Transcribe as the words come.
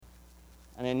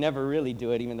And I never really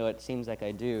do it, even though it seems like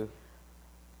I do.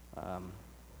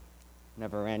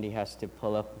 Whenever Randy has to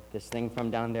pull up this thing from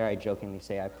down there, I jokingly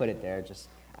say I put it there just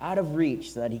out of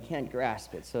reach so that he can't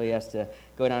grasp it. So he has to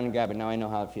go down and grab it. Now I know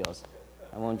how it feels.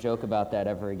 I won't joke about that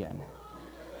ever again.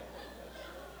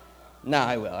 No,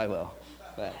 I will.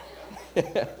 But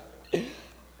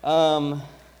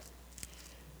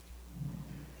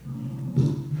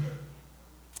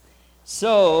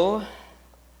so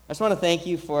I just want to thank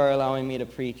you for allowing me to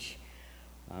preach.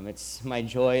 It's my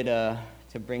joy to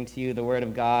bring to you the Word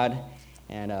of God.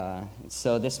 And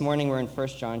so this morning we're in 1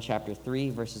 John chapter 3,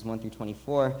 verses 1 through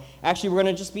 24. Actually, we're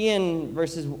going to just be in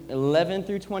verses 11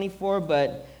 through 24,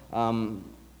 but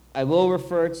I will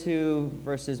refer to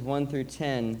verses 1 through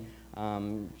 10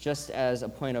 just as a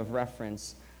point of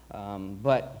reference.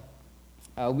 But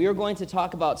we are going to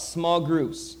talk about small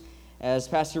groups. As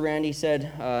Pastor Randy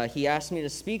said, he asked me to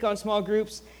speak on small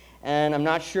groups, and I'm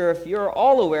not sure if you're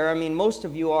all aware. I mean, most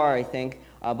of you are, I think,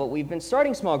 but we've been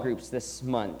starting small groups this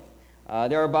month.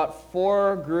 There are about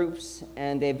 4 groups,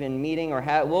 and they've been meeting, or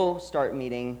will start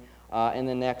meeting in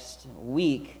the next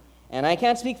week. And I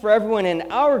can't speak for everyone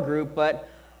in our group, but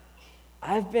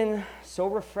I've been so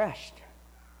refreshed.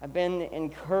 I've been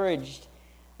encouraged.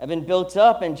 I've been built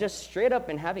up and just straight up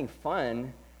been having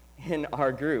fun in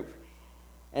our group.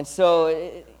 And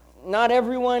so not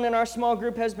everyone in our small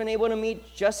group has been able to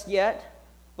meet just yet,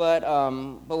 but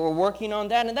we're working on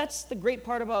that. And that's the great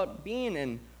part about being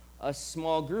in a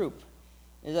small group,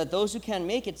 is that those who can't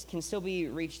make it can still be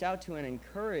reached out to and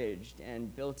encouraged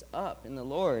and built up in the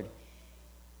Lord.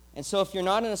 And so if you're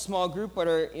not in a small group but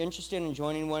are interested in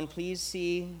joining one, please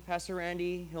see Pastor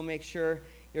Randy. He'll make sure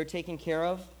you're taken care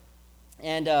of.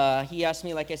 And he asked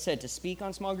me, like I said, to speak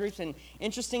on small groups. And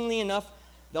interestingly enough,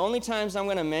 the only times I'm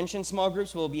going to mention small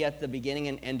groups will be at the beginning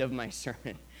and end of my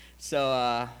sermon. So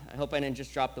I hope I didn't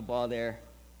just drop the ball there,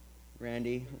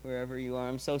 Randy, wherever you are.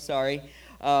 I'm so sorry.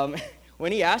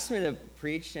 When he asked me to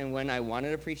preach and when I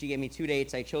wanted to preach, he gave me 2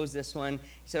 dates. I chose this one.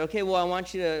 He said, okay, well, I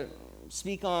want you to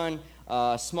speak on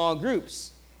small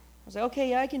groups. I was like,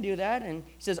 okay, yeah, I can do that. And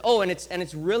he says, oh, and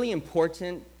it's really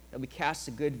important that we cast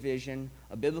a good vision,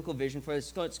 a biblical vision for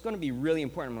this. It's going to be really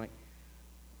important. I'm like,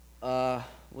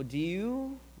 well, do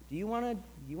you want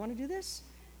to do this?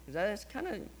 Because that's kind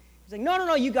of, he's like,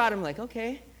 no, you got it. I'm like,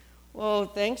 okay, well,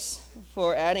 thanks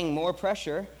for adding more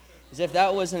pressure. As if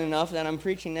that wasn't enough, that I'm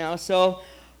preaching now. So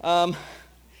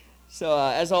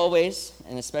as always,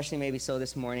 and especially maybe so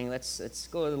this morning, let's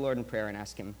go to the Lord in prayer and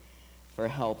ask Him for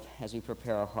help as we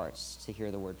prepare our hearts to hear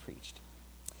the word preached.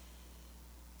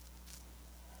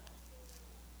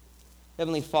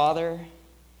 Heavenly Father,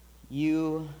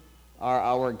 you are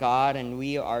our God, and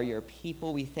we are your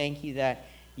people. We thank you that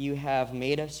you have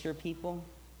made us your people.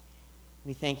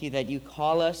 We thank you that you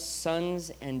call us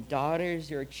sons and daughters,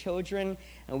 your children,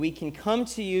 and we can come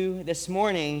to you this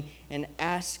morning and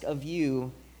ask of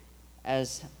you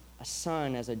as a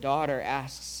son, as a daughter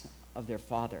asks of their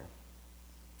father.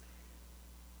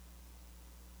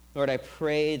 Lord, I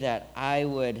pray that I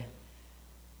would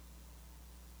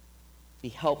be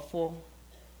helpful,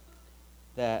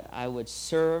 that I would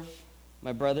serve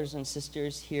my brothers and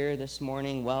sisters here this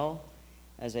morning well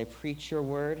as I preach your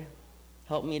word.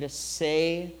 Help me to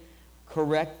say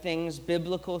correct things,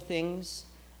 biblical things.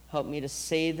 Help me to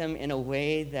say them in a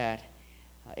way that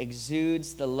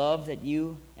exudes the love that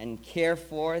you and care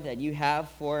for that you have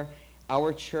for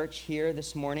our church here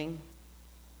this morning.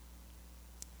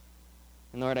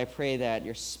 And Lord, I pray that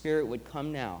your Spirit would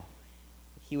come now,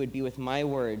 that he would be with my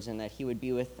words, and that he would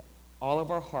be with all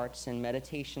of our hearts and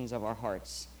meditations of our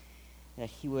hearts, that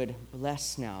he would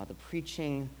bless now the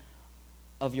preaching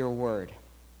of your word.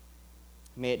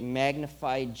 May it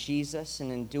magnify Jesus,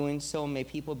 and in doing so, may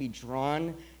people be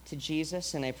drawn to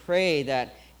Jesus. And I pray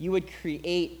that you would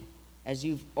create, as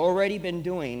you've already been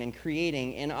doing and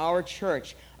creating in our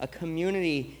church, a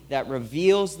community that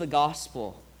reveals the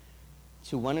gospel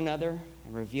to one another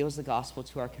and reveals the gospel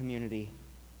to our community.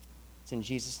 It's in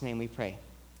Jesus' name we pray.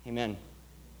 Amen.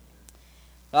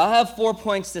 I'll have 4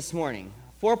 points this morning.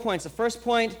 4 points. The first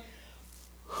point,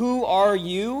 who are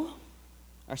you?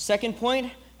 Our second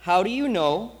point, how do you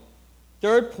know?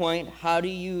 Third point, how do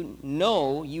you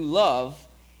know you love?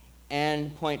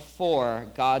 And point 4,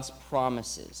 God's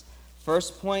promises.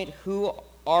 First point, who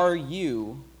are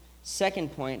you?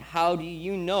 Second point, how do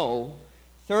you know?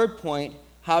 Third point,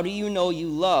 how do you know you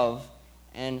love?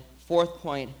 And fourth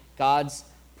point, God's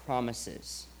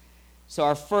promises. So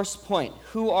our first point,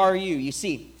 who are you? You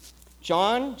see,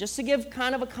 John, just to give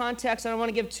kind of a context, I don't want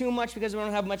to give too much because we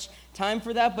don't have much time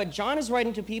for that, but John is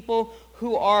writing to people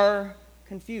who are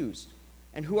confused,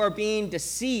 and who are being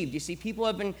deceived. You see, people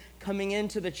have been coming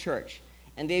into the church,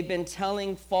 and they've been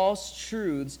telling false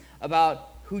truths about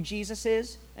who Jesus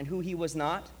is and who he was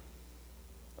not,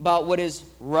 about what is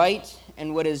right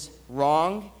and what is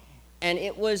wrong, and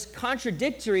it was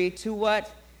contradictory to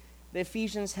what the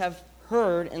Ephesians have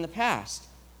heard in the past.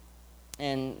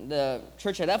 And the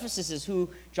church at Ephesus is who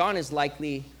John is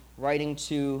likely writing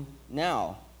to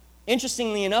now.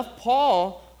 Interestingly enough,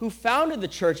 Paul, who founded the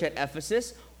church at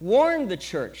Ephesus, warned the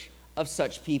church of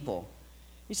such people.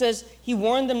 He says he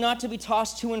warned them not to be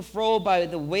tossed to and fro by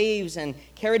the waves and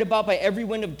carried about by every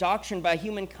wind of doctrine, by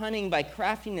human cunning, by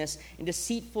craftiness, and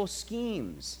deceitful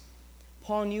schemes.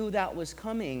 Paul knew that was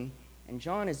coming, and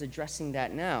John is addressing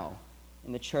that now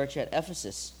in the church at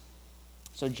Ephesus.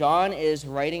 So John is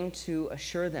writing to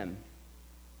assure them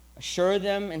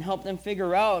and help them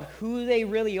figure out who they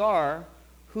really are,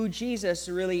 who Jesus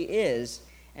really is.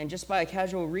 And just by a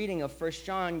casual reading of 1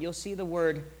 John, you'll see the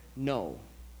word know.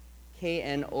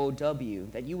 K-N-O-W,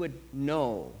 that you would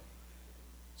know.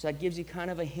 So that gives you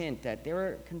kind of a hint that they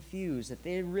were confused, that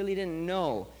they really didn't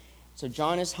know. So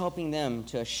John is helping them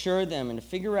to assure them and to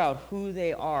figure out who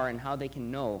they are and how they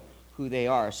can know who they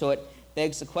are. So it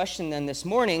begs the question then this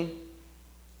morning,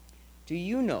 do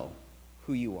you know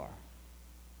who you are?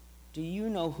 Do you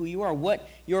know who you are? What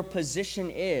your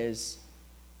position is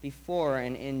before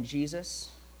and in Jesus?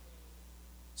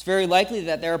 It's very likely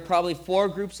that there are probably 4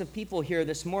 groups of people here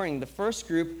this morning. The first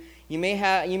group, you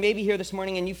may be here this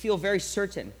morning and you feel very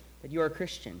certain that you are a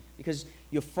Christian because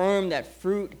you affirm that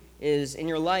fruit is in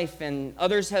your life, and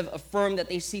others have affirmed that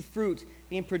they see fruit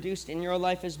being produced in your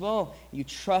life as well. You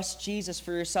trust Jesus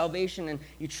for your salvation and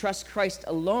you trust Christ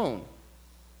alone.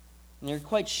 And you're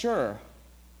quite sure.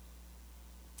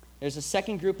 There's a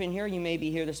second group in here. You may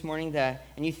be here this morning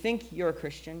and you think you're a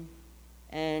Christian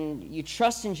and you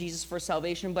trust in Jesus for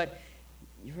salvation, but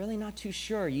you're really not too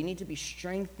sure. You need to be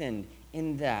strengthened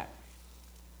in that.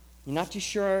 You're not too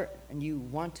sure and you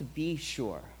want to be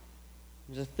sure.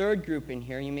 There's a third group in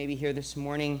here. You may be here this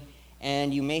morning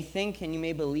and you may think and you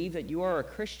may believe that you are a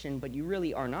Christian, but you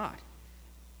really are not.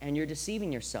 And you're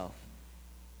deceiving yourself.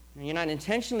 And you're not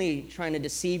intentionally trying to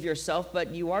deceive yourself,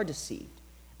 but you are deceived.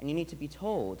 And you need to be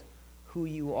told who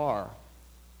you are.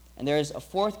 And there's a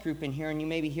fourth group in here, and you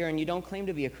may be here and you don't claim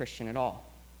to be a Christian at all.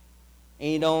 And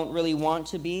you don't really want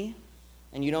to be,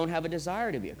 and you don't have a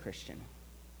desire to be a Christian.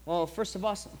 Well, first of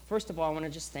all, I want to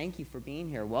just thank you for being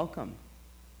here. Welcome.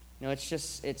 You know,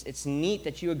 it's neat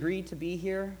that you agreed to be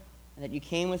here, and that you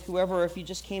came with whoever, or if you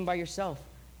just came by yourself.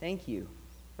 Thank you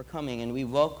for coming, and we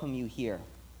welcome you here.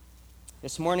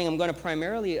 This morning, I'm going to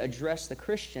primarily address the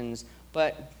Christians,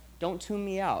 but don't tune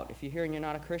me out if you're here and you're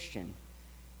not a Christian,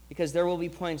 because there will be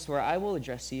points where I will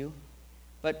address you,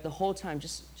 but the whole time,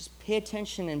 just pay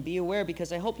attention and be aware,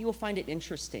 because I hope you will find it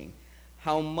interesting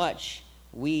how much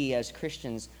we as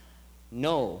Christians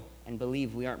know and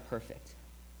believe we aren't perfect.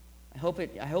 I hope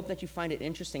that you find it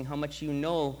interesting how much you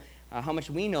know, how much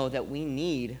we know that we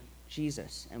need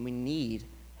Jesus and we need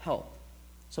help.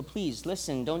 So please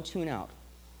listen, don't tune out.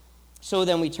 So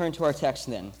then we turn to our text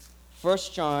then. 1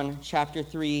 John chapter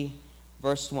 3,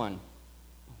 verse 1.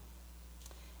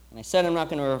 And I said I'm not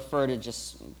going to refer to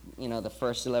just, the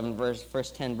first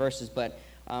 10 verses, but,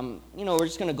 we're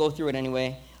just going to go through it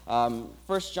anyway. 1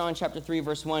 John chapter 3,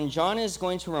 verse 1. John is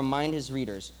going to remind his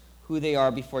readers who they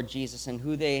are before Jesus and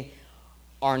who they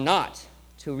are not,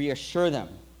 to reassure them.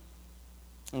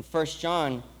 In 1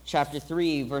 John chapter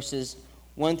 3, verses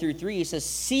 1 through 3, he says,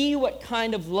 "See what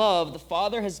kind of love the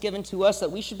Father has given to us,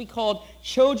 that we should be called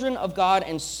children of God,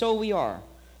 and so we are.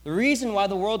 The reason why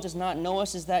the world does not know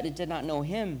us is that it did not know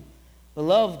him.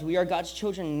 Beloved, we are God's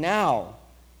children now,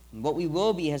 and what we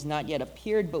will be has not yet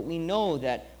appeared, but we know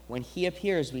that when he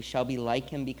appears, we shall be like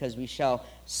him, because we shall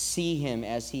see him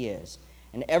as he is.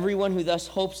 And everyone who thus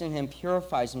hopes in him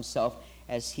purifies himself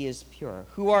as he is pure."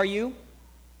 Who are you?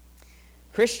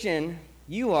 Christian,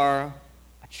 you are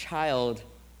a child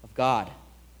of God.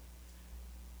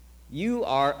 You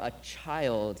are a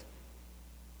child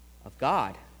of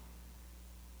God.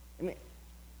 I mean,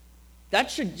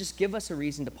 that should just give us a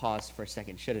reason to pause for a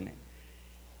second, shouldn't it?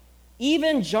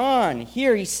 Even John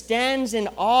here, he stands in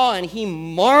awe and he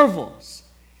marvels.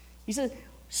 He says,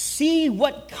 see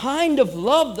what kind of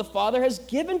love the Father has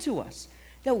given to us,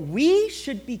 that we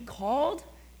should be called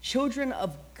children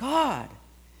of God.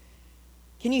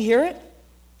 Can you hear it?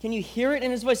 Can you hear it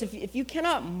in his voice? If you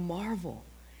cannot marvel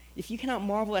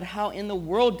at how in the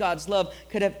world God's love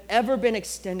could have ever been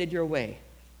extended your way,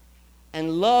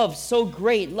 and love so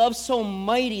great, love so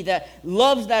mighty, that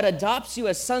love that adopts you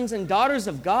as sons and daughters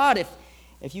of God,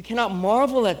 if you cannot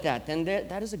marvel at that, then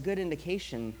that is a good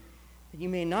indication that you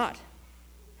may not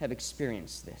have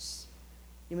experienced this.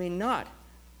 You may not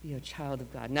be a child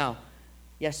of God. Now,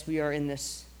 yes, we are in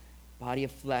this body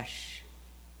of flesh.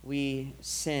 We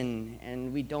sin,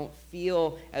 and we don't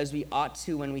feel as we ought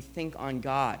to when we think on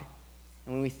God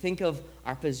and when we think of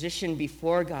our position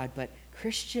before God. But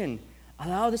Christian,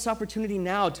 allow this opportunity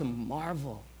now to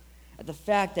marvel at the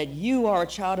fact that you are a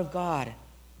child of God.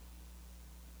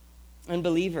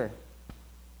 Unbeliever,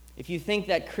 if you think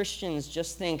that Christians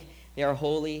just think they are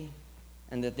holy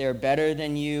and that they're better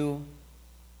than you,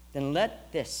 then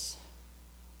let this,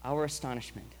 our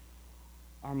astonishment,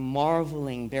 our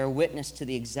marveling, bear witness to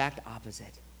the exact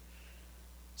opposite.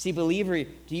 See, believer,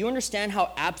 do you understand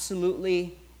how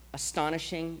absolutely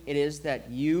astonishing it is that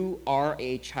you are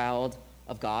a child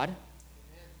of God?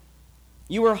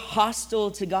 You were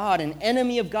hostile to God, an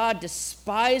enemy of God,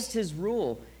 despised his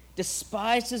rule,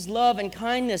 despised his love and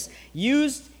kindness,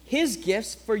 used his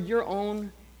gifts for your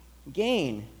own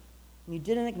gain. And you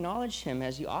didn't acknowledge him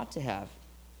as you ought to have.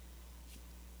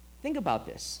 Think about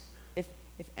this. If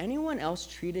anyone else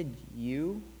treated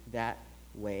you that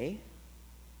way,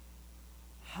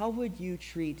 how would you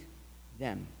treat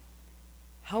them?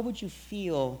 How would you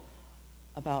feel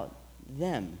about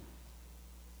them?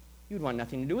 You would want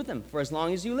nothing to do with them for as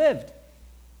long as you lived.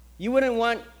 You wouldn't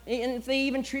want, and if they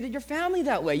even treated your family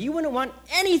that way, you wouldn't want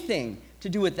anything to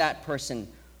do with that person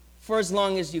for as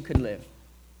long as you could live.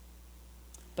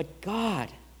 But God,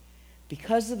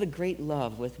 because of the great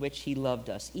love with which he loved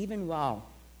us, even while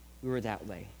we were that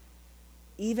way,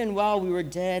 even while we were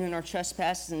dead in our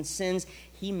trespasses and sins,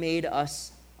 he made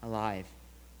us alive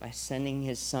by sending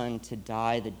his Son to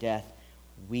die the death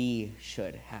we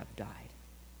should have died.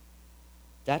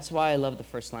 That's why I love the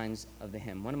first lines of the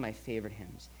hymn, one of my favorite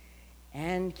hymns.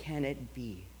 And can it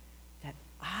be that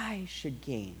I should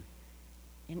gain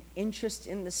an interest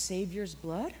in the Savior's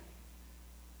blood?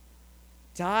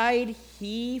 Died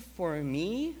he for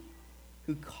me,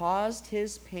 who caused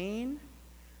his pain,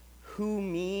 who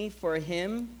me for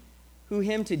him, who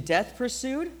him to death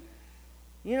pursued?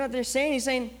 You know what they're saying? He's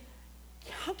saying,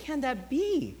 how can that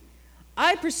be?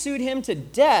 I pursued him to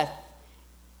death,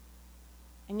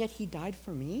 and yet he died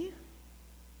for me?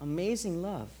 Amazing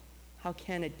love. How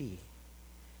can it be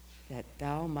that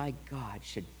thou, my God,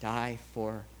 should die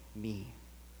for me?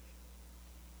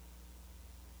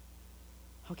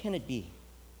 How can it be?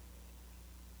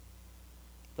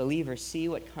 Believer, see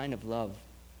what kind of love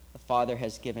the Father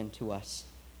has given to us,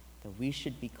 that we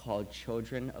should be called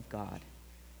children of God.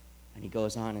 And he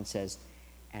goes on and says,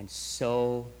 and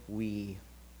so we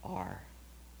are.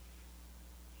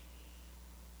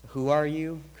 Who are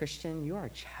you, Christian? You are a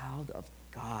child of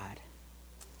God.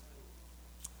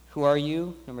 Who are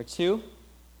you? Number 2.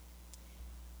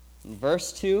 In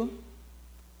verse 2,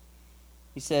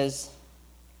 he says,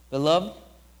 beloved,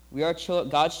 we are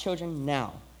God's children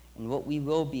now, and what we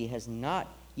will be has not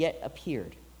yet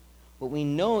appeared. But we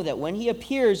know that when he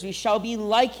appears, we shall be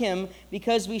like him,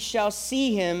 because we shall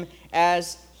see him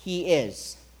as he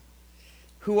is.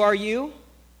 Who are you?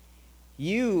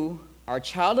 You are a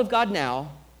child of God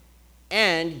now,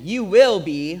 and you will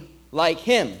be like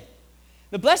him.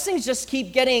 The blessings just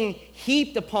keep getting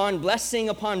heaped upon blessing,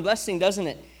 doesn't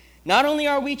it? Not only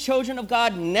are we children of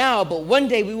God now, but one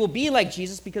day we will be like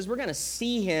Jesus because we're going to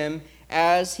see him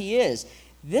as he is.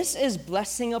 This is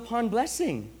blessing upon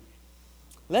blessing.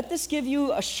 Let this give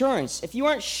you assurance. If you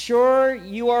aren't sure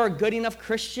you are a good enough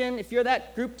Christian, if you're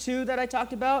that group 2 that I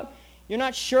talked about, you're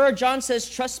not sure, John says,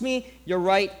 trust me, you're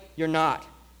right, you're not.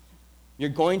 You're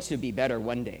going to be better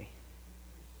one day.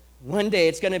 One day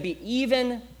it's going to be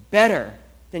even better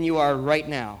than you are right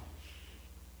now.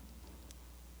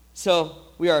 So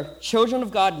we are children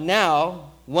of God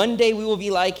now. One day we will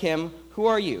be like him. Who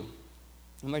are you?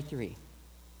 Number 3.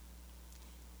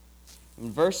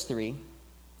 In verse 3,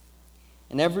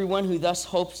 and everyone who thus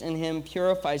hopes in him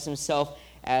purifies himself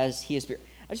as he is pure.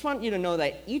 I just want you to know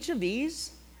that each of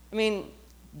these,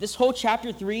 this whole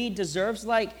chapter 3 deserves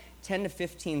like 10 to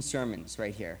 15 sermons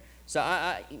right here.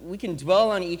 So we can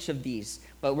dwell on each of these,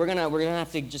 but we're gonna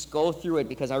have to just go through it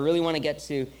because I really want to get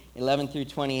to 11 through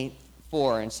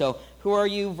 24. And so, who are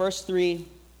you? Verse 3,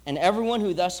 and everyone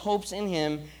who thus hopes in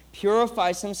him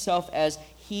purifies himself as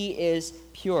he is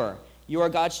pure. You are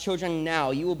God's children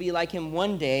now. You will be like him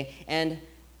one day. And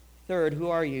third, who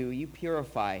are you? You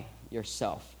purify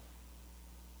yourself.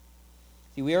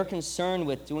 See, we are concerned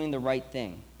with doing the right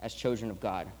thing as children of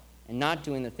God and not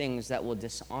doing the things that will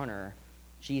dishonor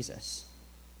Jesus.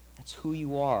 That's who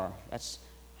you are. That's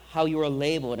how you are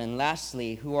labeled. And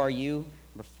lastly, who are you?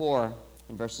 Number 4,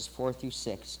 in verses 4 through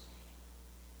 6.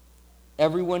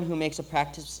 Everyone who makes a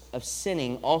practice of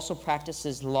sinning also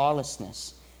practices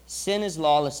lawlessness. Sin is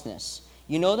lawlessness.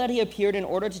 You know that he appeared in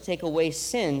order to take away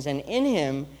sins, and in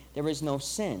him there is no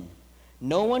sin.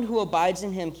 No one who abides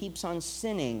in him keeps on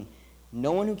sinning.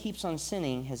 No one who keeps on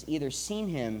sinning has either seen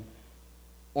him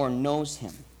or knows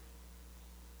him.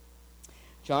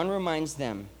 John reminds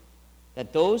them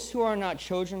that those who are not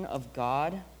children of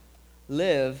God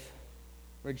live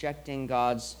rejecting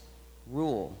God's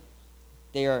rule.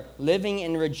 They are living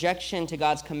in rejection to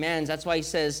God's commands. That's why he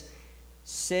says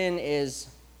sin is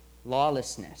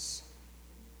lawlessness.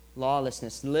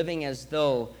 Lawlessness, living as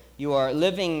though you are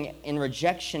living in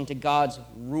rejection to God's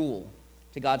rule,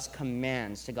 to God's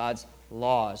commands, to God's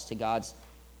laws, to God's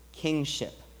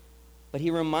kingship. But he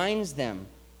reminds them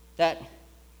that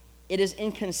it is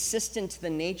inconsistent to the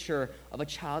nature of a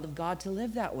child of God to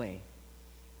live that way.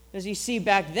 As you see,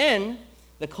 back then,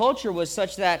 the culture was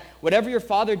such that whatever your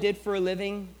father did for a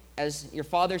living, as your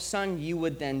father's son, you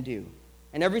would then do.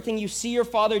 And everything you see your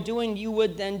father doing, you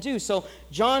would then do. So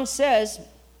John says,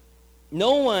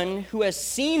 no one who has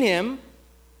seen him,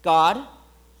 God,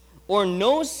 or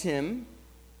knows him,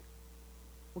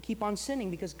 will keep on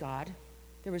sinning because God,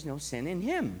 there is no sin in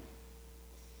him.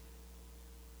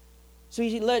 So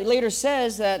he later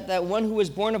says that one who is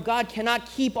born of God cannot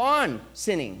keep on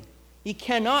sinning. He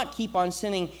cannot keep on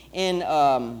sinning in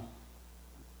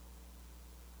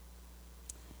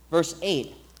verse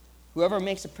 8. Whoever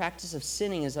makes a practice of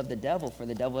sinning is of the devil, for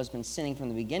the devil has been sinning from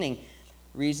the beginning.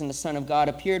 The reason the Son of God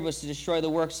appeared was to destroy the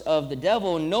works of the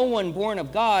devil. No one born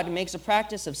of God makes a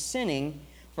practice of sinning,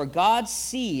 for God's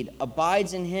seed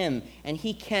abides in him, and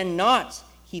he cannot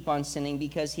keep on sinning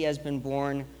because he has been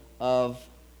born of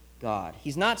God.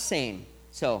 He's not saying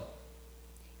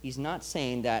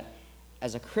that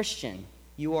as a Christian,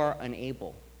 you are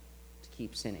unable to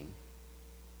keep sinning.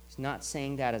 He's not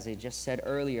saying that, as I just said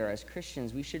earlier, as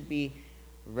Christians, we should be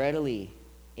readily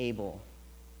able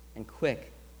and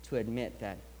quick to admit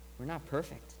that we're not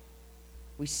perfect.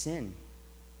 We sin.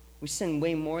 We sin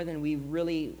way more than we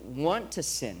really want to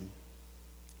sin.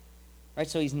 Right?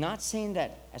 So he's not saying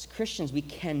that as Christians we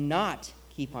cannot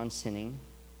keep on sinning.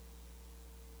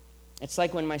 It's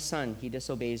like when my son, he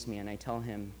disobeys me and I tell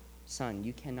him, son,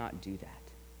 you cannot do that.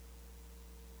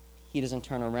 He doesn't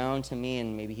turn around to me,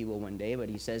 and maybe he will one day, but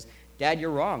he says, Dad, you're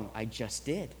wrong. I just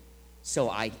did. So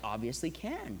I obviously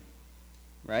can.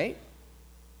 Right?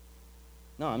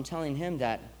 No, I'm telling him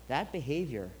that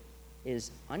behavior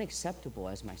is unacceptable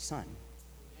as my son.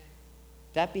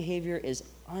 That behavior is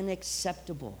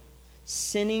unacceptable.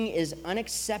 Sinning is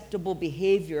unacceptable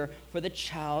behavior for the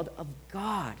child of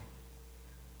God.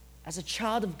 As a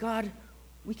child of God,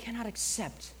 we cannot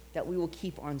accept that we will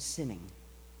keep on sinning.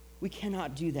 We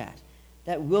cannot do that.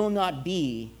 That will not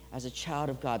be as a child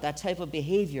of God. That type of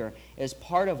behavior is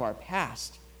part of our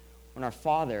past when our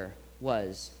father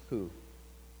was who?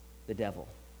 The devil.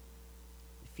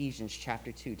 Ephesians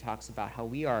chapter 2 talks about how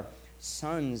we are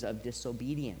sons of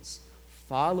disobedience,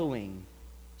 following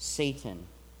Satan.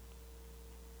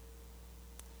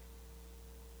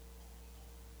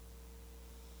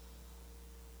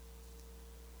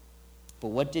 But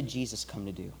what did Jesus come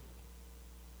to do?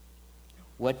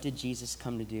 What did Jesus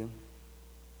come to do?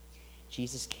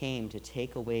 Jesus came to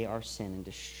take away our sin and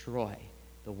destroy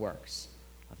the works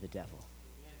of the devil.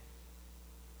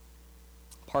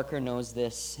 Parker knows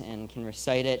this and can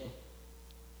recite it.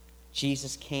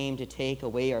 Jesus came to take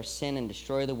away our sin and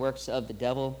destroy the works of the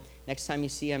devil. Next time you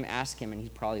see him, ask him, and he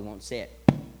probably won't say it,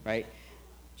 right?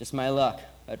 Just my luck.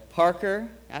 But Parker,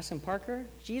 ask him, Parker,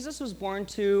 Jesus was born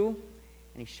to,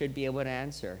 and he should be able to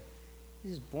answer. He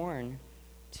was born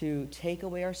to take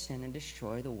away our sin and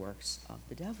destroy the works of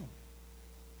the devil.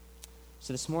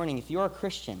 So this morning, if you're a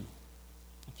Christian,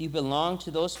 if you belong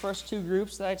to those first two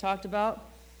groups that I talked about,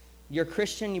 you're a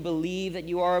Christian, you believe that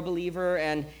you are a believer,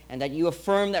 and that you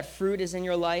affirm that fruit is in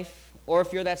your life, or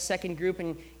if you're that second group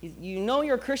and you know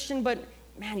you're a Christian, but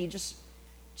man, you just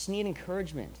need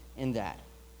encouragement in that.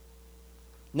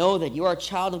 Know that you are a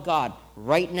child of God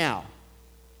right now,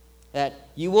 that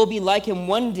you will be like him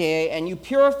one day, and you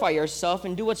purify yourself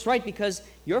and do what's right because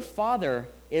your Father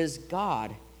is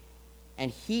God, and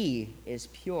he is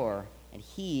pure, and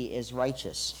he is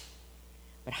righteous.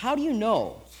 But how do you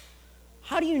know?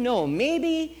 How do you know?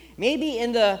 Maybe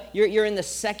you're in the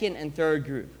second and third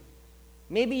group.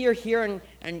 Maybe you're here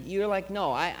and you're like,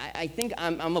 no, I think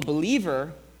I'm a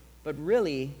believer, but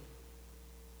really,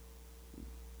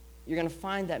 you're going to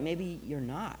find that maybe you're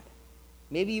not.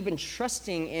 Maybe you've been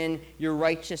trusting in your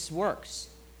righteous works.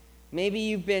 Maybe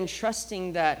you've been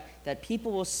trusting that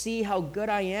people will see how good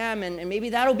I am, and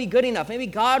maybe that'll be good enough. Maybe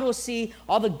God will see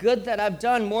all the good that I've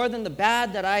done more than the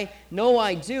bad that I know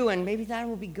I do, and maybe that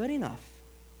will be good enough.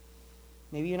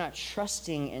 Maybe you're not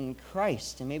trusting in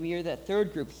Christ, and maybe you're that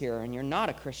third group here and you're not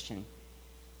a Christian.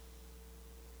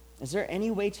 Is there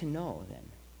any way to know then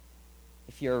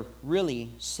if you're really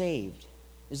saved?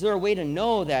 Is there a way to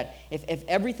know that if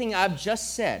everything I've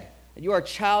just said, that you are a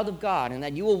child of God and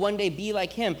that you will one day be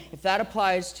like him, if that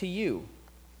applies to you?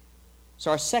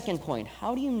 So our second point,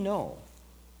 how do you know?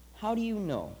 How do you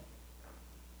know?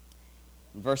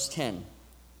 In verse 10,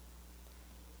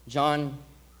 John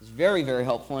is very, very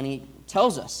helpful, and he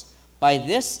tells us, by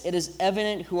this it is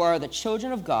evident who are the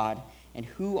children of God and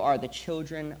who are the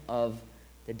children of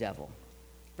the devil.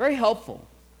 Very helpful,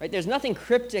 right? There's nothing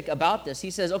cryptic about this.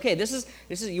 He says, okay, this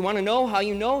is you want to know how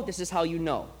you know? This is how you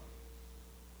know.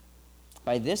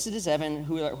 By this it is evident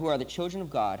who are the children of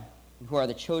God and who are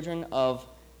the children of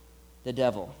the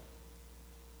devil.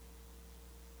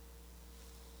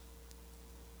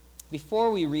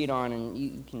 Before we read on, and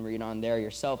you can read on there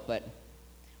yourself, but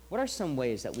what are some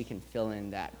ways that we can fill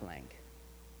in that blank?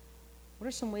 What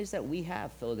are some ways that we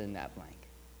have filled in that blank?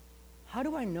 How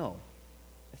do I know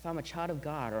if I'm a child of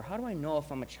God, or how do I know if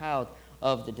I'm a child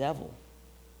of the devil?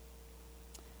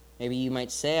 Maybe you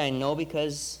might say, I know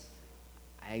because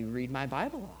I read my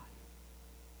Bible a lot.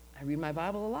 I read my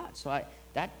Bible a lot, so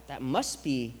that must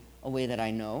be a way that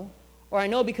I know. Or I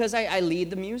know because I lead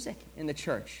the music in the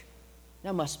church.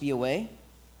 That must be a way.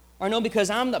 Or I know because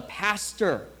I'm the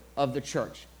pastor of the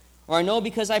church. Or I know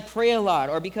because I pray a lot,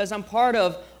 or because I'm part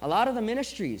of a lot of the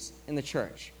ministries in the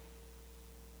church.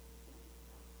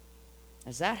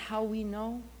 Is that how we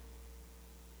know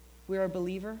if we are a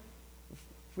believer? If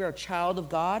we are a child of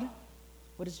God?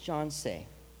 What does John say?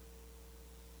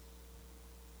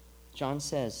 John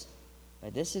says,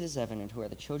 by this it is evident who are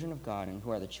the children of God and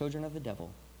who are the children of the devil.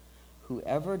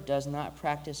 Whoever does not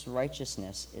practice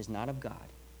righteousness is not of God.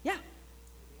 Yeah,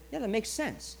 that makes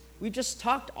sense. We've just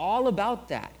talked all about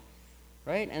that,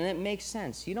 right? And it makes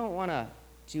sense. You don't want to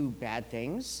do bad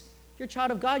things. If you're a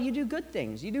child of God, you do good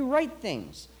things. You do right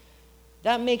things.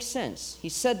 That makes sense. He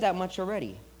said that much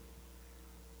already.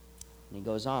 And he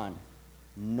goes on,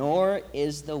 nor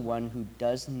is the one who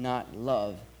does not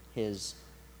love his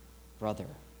brother.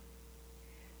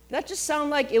 Did that just sound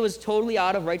like it was totally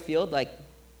out of right field? Like,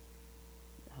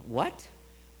 what?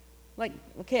 Like,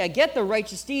 okay, I get the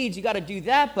righteous deeds, you got to do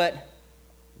that, but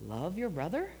love your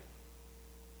brother?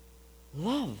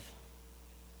 Love.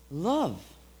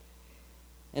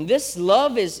 And this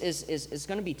love is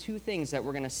going to be two things that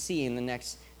we're going to see in the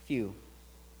next few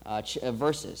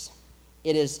verses.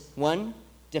 It is, one,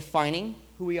 defining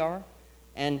who we are,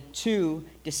 and two,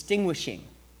 distinguishing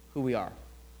who we are.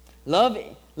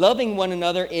 Loving one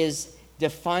another is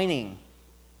defining.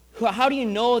 How do you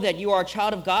know that you are a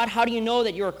child of God? How do you know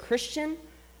that you're a Christian?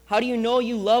 How do you know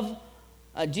you love?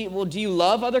 Do you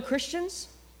love other Christians?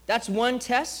 That's one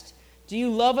test. Do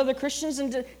you love other Christians?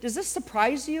 And does this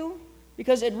surprise you?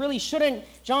 Because it really shouldn't.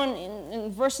 John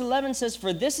in verse 11 says,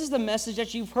 for this is the message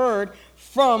that you've heard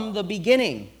from the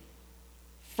beginning.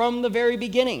 From the very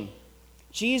beginning.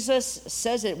 Jesus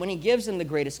says it when he gives them the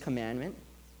greatest commandment,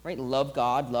 right? Love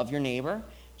God, love your neighbor.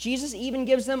 Jesus even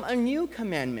gives them a new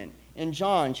commandment. In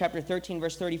John chapter 13,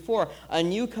 verse 34, a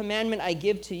new commandment I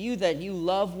give to you, that you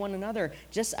love one another.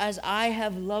 Just as I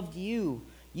have loved you,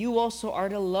 you also are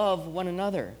to love one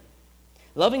another.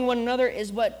 Loving one another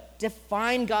is what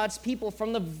defined God's people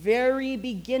from the very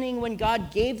beginning when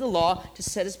God gave the law to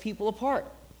set his people apart.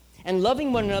 And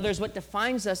loving one another is what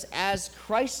defines us as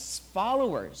Christ's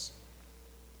followers.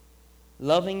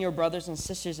 Loving your brothers and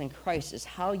sisters in Christ is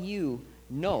how you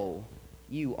know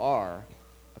you are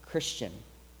a Christian.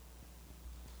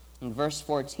 In verse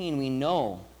 14, we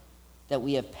know that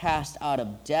we have passed out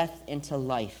of death into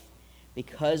life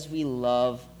because we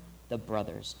love the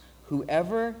brothers.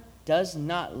 Whoever does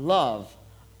not love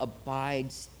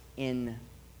abides in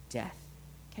death.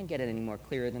 Can't get it any more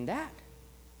clearer than that.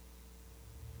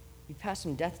 You pass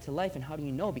from death to life, and how do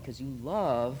you know? Because you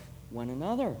love one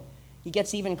another. He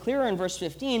gets even clearer in verse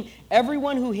 15.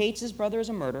 Everyone who hates his brother is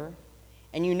a murderer,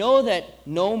 and you know that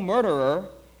no murderer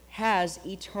has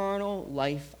eternal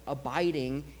life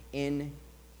abiding in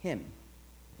him.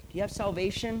 Do you have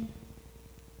salvation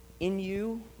in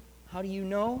you? How do you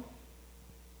know?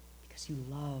 Because you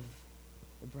love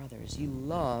the brothers. You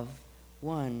love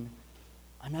one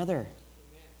another.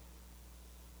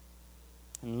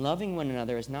 And loving one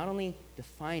another is not only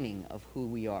defining of who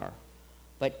we are,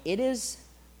 but it is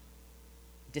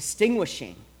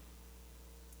distinguishing.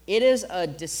 It is a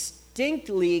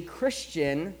distinctly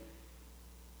Christian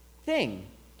thing.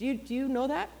 Do you know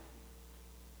that?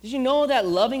 Did you know that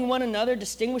loving one another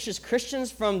distinguishes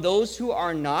Christians from those who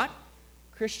are not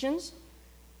Christians?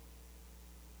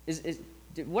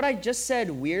 Did what I just said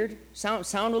weird? Sound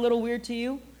a little weird to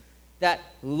you? That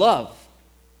love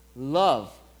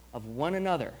of one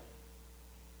another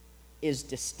is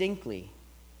distinctly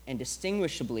and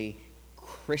distinguishably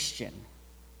Christian.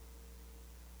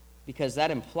 Because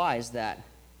that implies that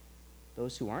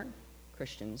those who aren't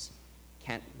Christians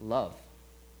can't love.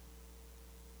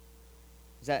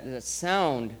 Does that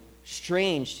sound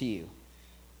strange to you?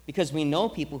 Because we know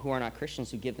people who are not Christians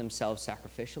who give themselves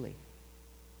sacrificially.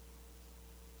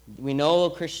 We know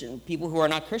people who are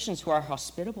not Christians who are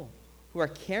hospitable, who are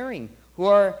caring, who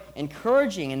are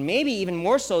encouraging, and maybe even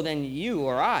more so than you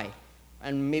or I,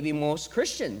 and maybe most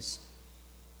Christians.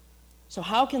 So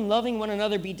how can loving one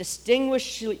another be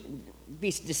distinctly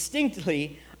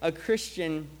a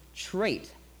Christian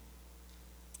trait?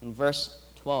 In verse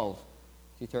 12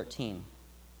 through 13,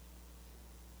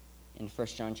 in 1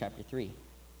 John chapter 3,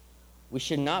 we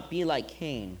should not be like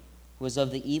Cain, who was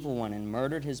of the evil one and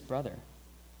murdered his brother.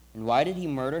 And why did he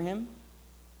murder him?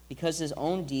 Because his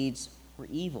own deeds were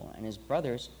evil and his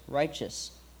brother's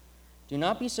righteous. Do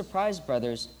not be surprised,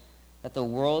 brothers, that the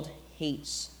world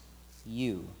hates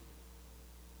you.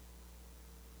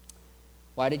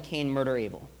 Why did Cain murder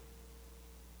Abel?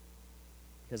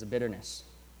 Because of bitterness.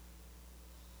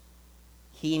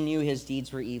 He knew his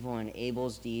deeds were evil and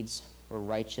Abel's deeds were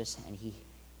righteous, and he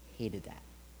hated that.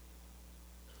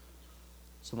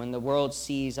 So when the world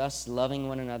sees us loving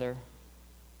one another,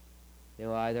 they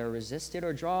will either resist it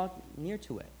or draw near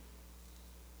to it.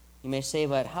 You may say,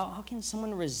 but how can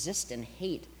someone resist and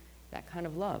hate that kind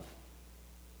of love?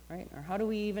 Right? Or how do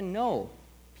we even know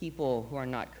people who are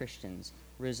not Christians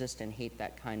resist and hate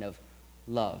that kind of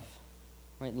love?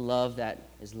 Right? Love that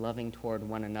is loving toward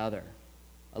one another.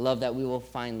 A love that we will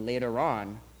find later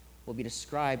on will be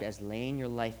described as laying your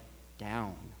life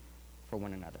down for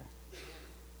one another.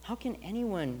 How can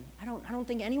anyone, I don't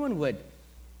think anyone would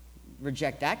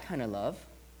reject that kind of love.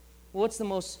 Well, what's the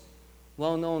most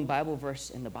well-known Bible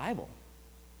verse in the Bible?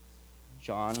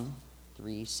 John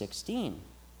 3:16.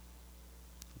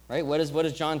 Right? What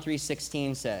does John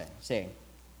 3:16 say?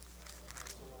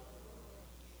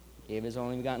 He gave his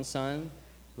only begotten Son.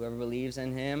 Whoever believes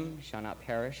in him shall not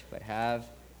perish, but have,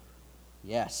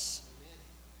 yes.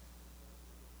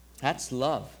 That's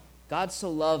love. God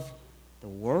so loved the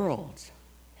world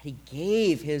that he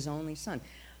gave his only Son.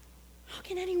 How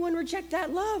can anyone reject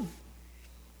that love?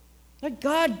 That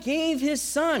God gave his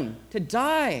Son to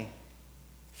die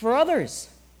for others.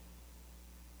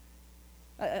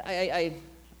 I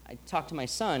talked to my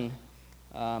son,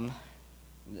 and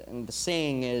the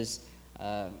saying is,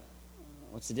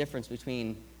 what's the difference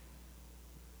between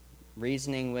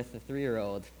reasoning with a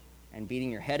 3-year-old and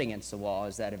beating your head against the wall?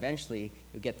 Is that eventually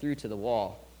you'll get through to the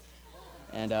wall.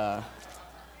 And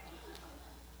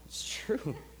it's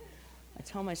true. I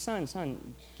tell my son,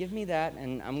 give me that,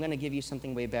 and I'm going to give you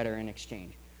something way better in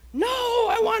exchange. No,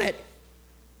 I want it.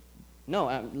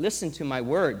 No, listen to my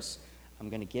words. I'm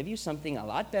going to give you something a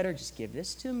lot better. Just give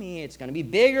this to me. It's going to be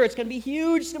bigger. It's going to be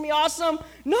huge. It's going to be awesome.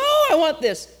 No, I want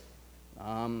this.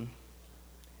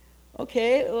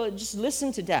 Okay, well, just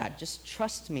listen to Dad. Just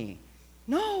trust me.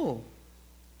 No,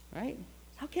 right?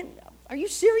 Are you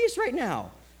serious right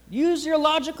now? Use your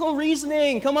logical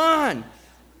reasoning. Come on.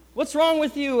 What's wrong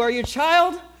with you? Are you a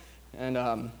child?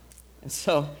 And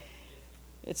so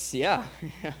it's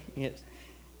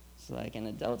like an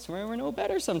adult's we're no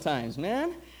better sometimes,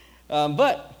 man.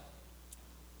 But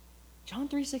John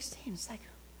 3:16, it's like,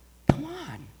 come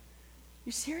on.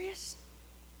 You serious?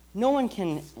 No one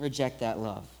can reject that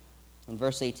love. In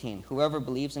verse 18, whoever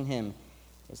believes in him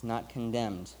is not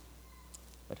condemned,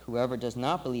 but whoever does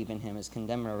not believe in him is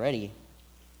condemned already,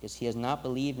 because he has not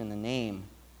believed in the name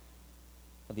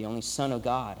of the only Son of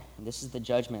God. And this is the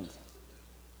judgment.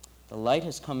 The light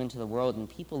has come into the world, and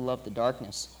people love the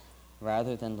darkness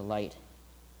rather than the light,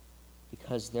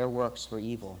 because their works were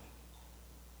evil.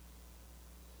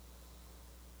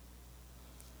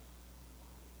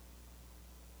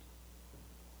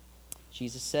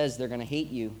 Jesus says they're going to hate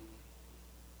you.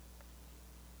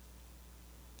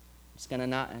 It's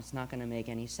not going to make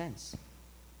any sense.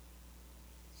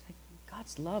 It's like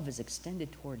God's love is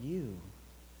extended toward you.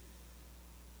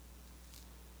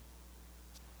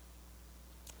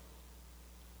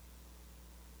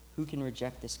 Who can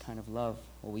reject this kind of love?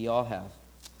 Well, we all have,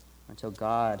 until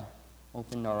God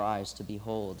opened our eyes to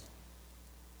behold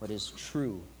what is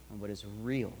true and what is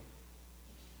real.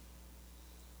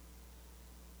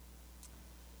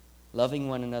 Loving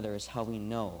one another is how we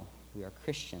know we are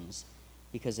Christians,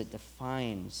 because it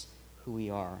defines who we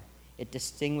are. It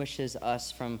distinguishes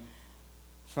us from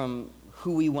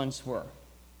who we once were.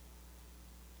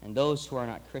 And those who are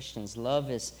not Christians,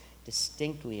 love is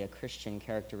distinctly a Christian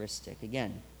characteristic.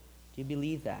 Again, do you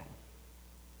believe that?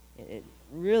 It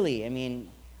really, I mean,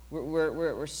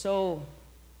 we're so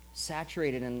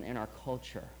saturated in our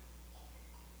culture.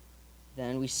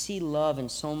 Then we see love in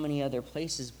so many other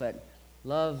places, but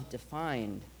love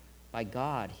defined by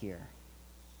God here.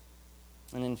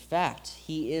 And in fact,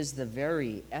 he is the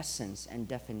very essence and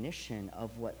definition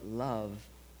of what love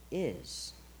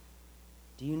is.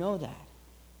 Do you know that?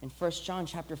 In 1 John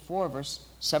chapter 4, verse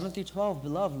 7 through 12,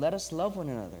 beloved, let us love one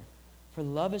another, for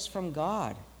love is from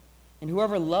God. And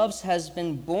whoever loves has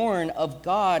been born of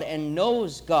God and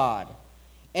knows God.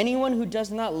 Anyone who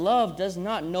does not love does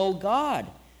not know God,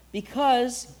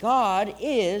 because God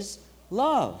is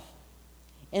love.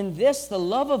 In this, the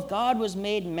love of God was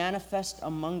made manifest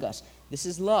among us. This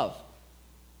is love.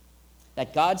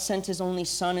 That God sent his only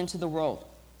Son into the world,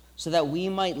 so that we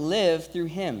might live through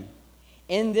him.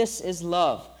 In this is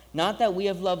love, not that we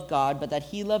have loved God, but that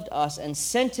he loved us and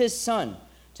sent his Son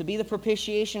to be the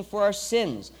propitiation for our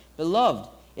sins. Beloved,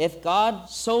 if God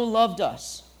so loved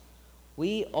us,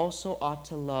 we also ought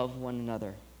to love one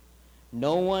another.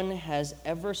 No one has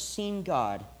ever seen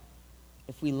God.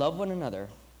 If we love one another,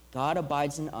 God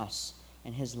abides in us,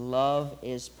 and his love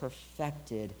is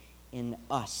perfected in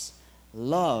us.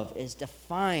 Love is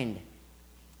defined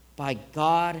by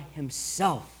God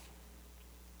himself.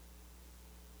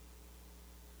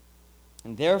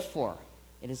 And therefore,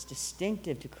 it is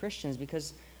distinctive to Christians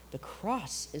because the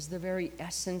cross is the very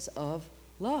essence of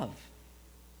love.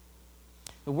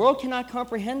 The world cannot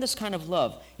comprehend this kind of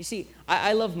love. You see,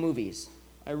 I love movies.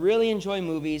 I really enjoy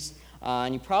movies.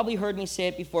 And you probably heard me say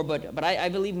it before, but I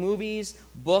believe movies,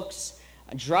 books,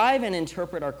 drive and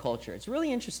interpret our culture. It's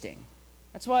really interesting.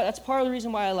 That's part of the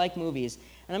reason why I like movies.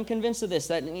 And I'm convinced of this,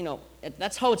 that,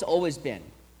 that's how it's always been.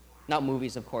 Not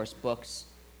movies, of course, books.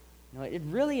 It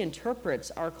really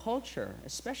interprets our culture,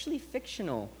 especially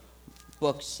fictional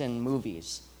books and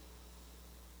movies.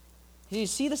 You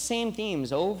see the same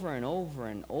themes over and over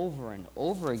and over and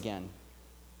over again.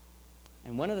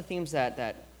 And one of the themes that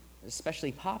is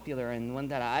especially popular and one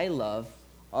that I love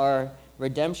are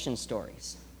redemption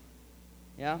stories.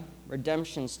 Yeah?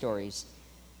 Redemption stories.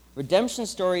 Redemption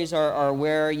stories are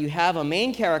where you have a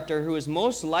main character who is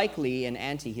most likely an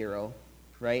anti-hero,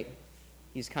 right?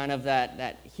 He's kind of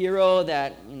that hero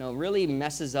that, really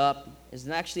messes up, is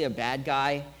actually a bad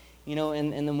guy,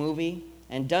 in the movie,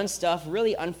 and done stuff,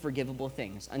 really unforgivable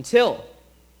things, until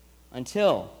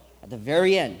at the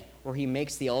very end, where he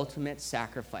makes the ultimate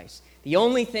sacrifice. The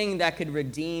only thing that could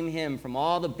redeem him from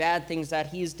all the bad things that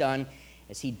he's done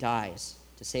is he dies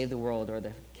to save the world or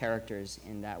the characters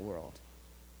in that world.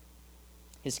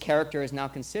 His character is now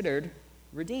considered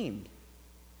redeemed.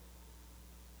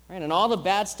 Right? And all the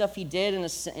bad stuff he did,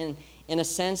 in a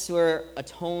sense, were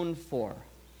atoned for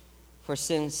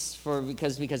sins,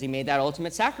 because he made that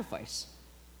ultimate sacrifice.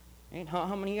 Right? How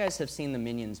many of you guys have seen the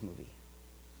Minions movie?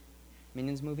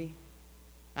 Minions movie?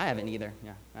 I haven't either.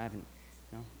 Yeah, I haven't.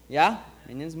 No? Yeah?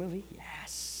 Minions movie?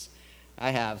 Yes.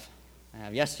 I have.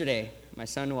 Yesterday, my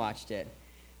son watched it.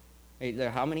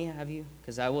 How many have you?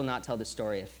 Because I will not tell the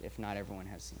story if not everyone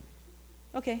has seen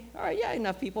it. Okay, all right, yeah,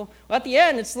 enough people. Well, at the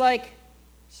end, it's like,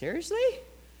 seriously?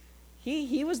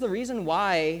 He was the reason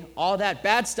why all that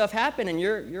bad stuff happened, and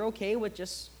you're okay with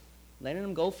just letting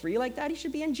him go free like that? He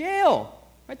should be in jail.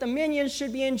 Right? The minions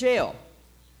should be in jail.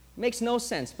 It makes no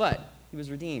sense, but he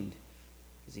was redeemed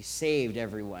because he saved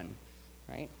everyone.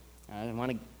 Right? I don't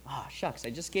want to, shucks, I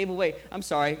just gave away. I'm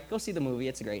sorry. Go see the movie.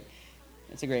 It's great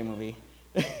movie.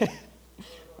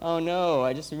 Oh no,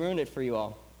 I just ruined it for you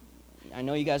all. I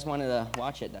know you guys wanted to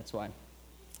watch it, that's why.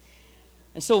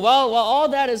 And so while all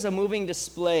that is a moving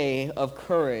display of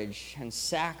courage and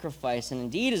sacrifice, and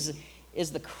indeed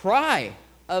is the cry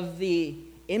of the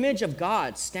image of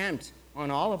God stamped on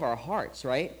all of our hearts,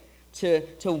 right? To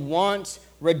want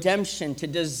redemption, to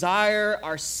desire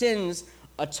our sins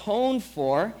atoned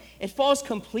for, it falls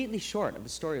completely short of the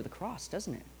story of the cross,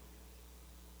 doesn't it?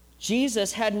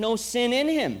 Jesus had no sin in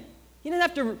him. He didn't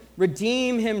have to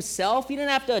redeem himself. He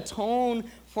didn't have to atone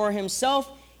for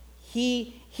himself.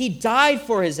 He died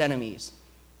for his enemies.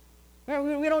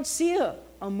 We don't see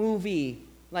a movie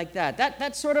like that.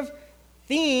 That sort of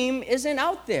theme isn't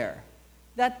out there,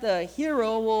 that the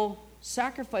hero will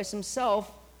sacrifice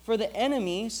himself for the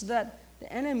enemy so that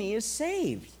the enemy is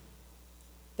saved.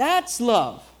 That's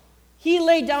love. He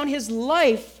laid down his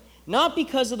life not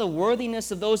because of the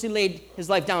worthiness of those he laid his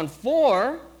life down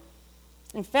for.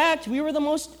 In fact, we were the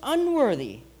most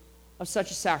unworthy of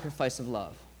such a sacrifice of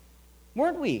love,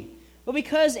 weren't we? But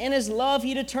because in his love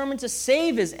he determined to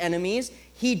save his enemies,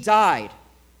 he died,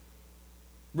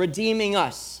 redeeming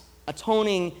us,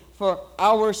 atoning for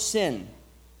our sin.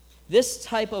 This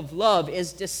type of love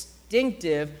is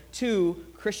distinctive to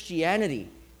Christianity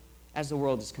as the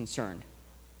world is concerned.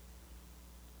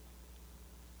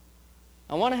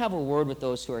 I want to have a word with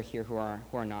those who are here who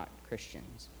are not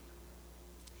Christians.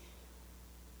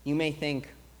 You may think,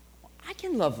 I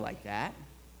can love like that.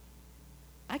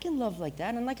 I can love like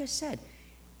that. And like I said,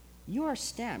 you are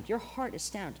stamped. Your heart is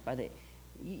stamped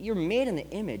you're made in the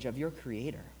image of your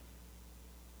Creator.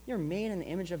 You're made in the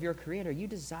image of your Creator. You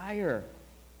desire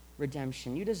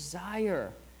redemption. You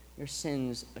desire your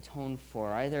sins atoned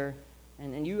for.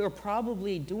 And you are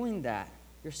probably doing that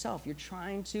yourself. You're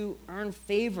trying to earn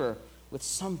favor with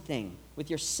something, with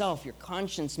yourself, your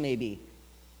conscience maybe.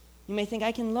 You may think,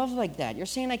 I can love like that. You're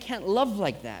saying I can't love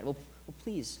like that. Well,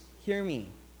 please, hear me.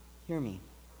 Hear me.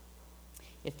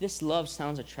 If this love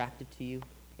sounds attractive to you,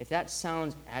 if that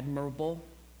sounds admirable,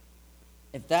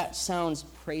 if that sounds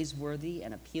praiseworthy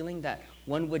and appealing, that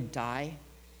one would die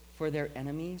for their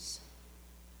enemies,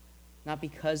 not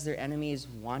because their enemies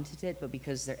wanted it, but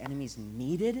because their enemies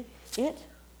needed it,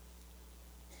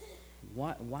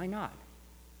 why not?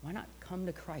 Why not come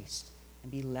to Christ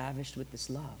and be lavished with this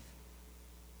love?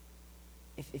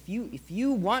 If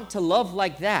you want to love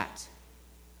like that,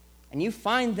 and you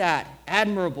find that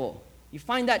admirable, you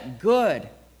find that good,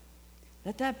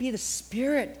 let that be the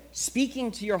Spirit speaking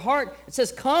to your heart. It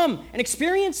says, come and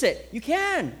experience it. You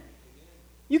can.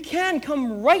 You can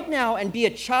come right now and be a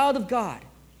child of God.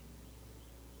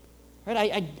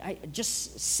 Right? I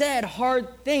just said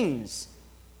hard things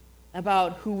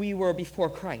about who we were before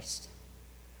Christ.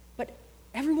 But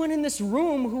everyone in this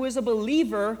room who is a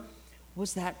believer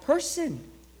was that person.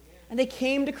 And they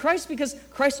came to Christ because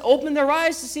Christ opened their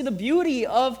eyes to see the beauty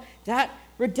of that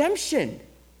redemption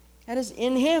that is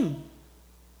in Him.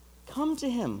 Come to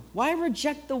Him. Why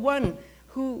reject the one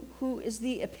who is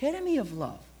the epitome of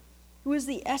love, who is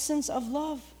the essence of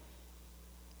love?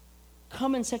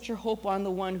 Come and set your hope on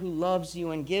the one who loves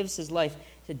you and gives his life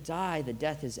to die the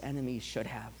death his enemies should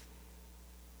have.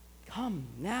 Come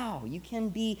now. You can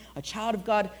be a child of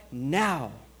God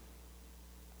now.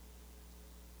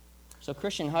 So,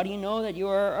 Christian, how do you know that you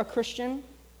are a Christian?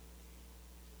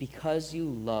 Because you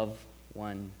love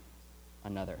one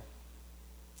another.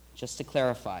 Just to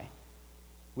clarify,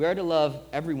 we are to love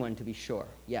everyone, to be sure.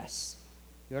 Yes.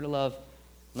 You are to love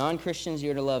non-Christians.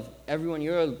 You are to love everyone.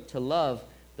 You are to love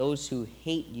those who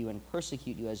hate you and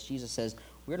persecute you, as Jesus says.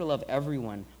 We are to love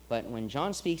everyone. But when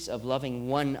John speaks of loving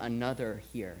one another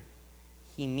here,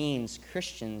 he means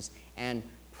Christians. And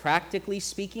practically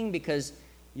speaking, because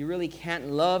you really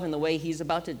can't love in the way he's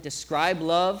about to describe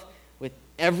love with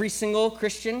every single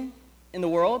Christian in the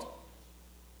world,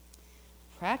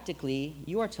 practically,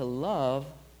 you are to love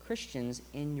Christians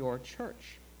in your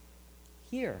church.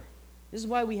 Here. This is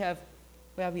why we have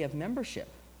membership.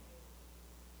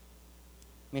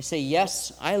 You may say,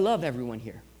 yes, I love everyone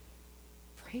here.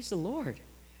 Praise the Lord.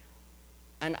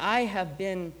 And I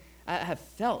have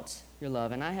felt your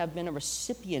love, and I have been a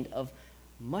recipient of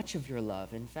much of your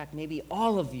love. In fact, maybe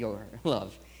all of your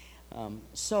love.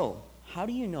 So, how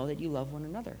do you know that you love one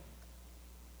another?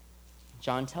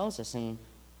 John tells us in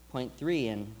point 3,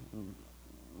 and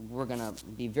we're going to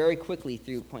be very quickly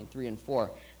through point 3 and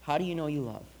 4. How do you know you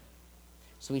love?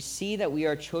 So we see that we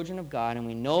are children of God, and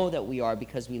we know that we are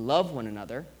because we love one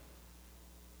another.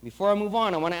 Before I move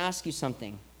on, I want to ask you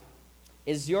something.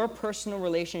 Is your personal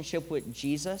relationship with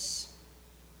Jesus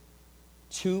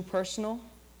too personal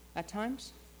at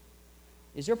times?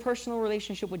 Is your personal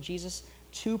relationship with Jesus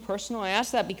too personal? I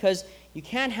ask that because you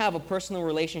can't have a personal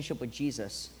relationship with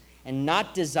Jesus and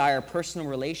not desire personal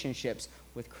relationships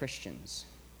with Christians.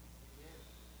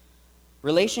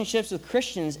 Relationships with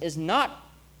Christians is not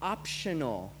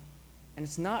optional, and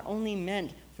it's not only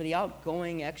meant for the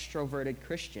outgoing, extroverted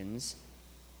Christians.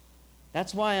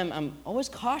 That's why I'm always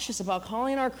cautious about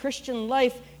calling our Christian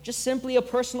life just simply a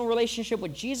personal relationship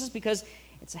with Jesus, because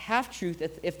it's a half-truth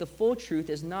if the full truth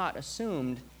is not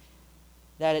assumed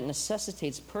that it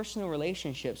necessitates personal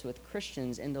relationships with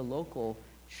Christians in the local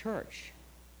church.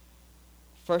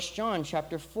 1 John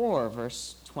chapter 4,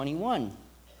 verse 21.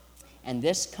 And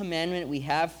this commandment we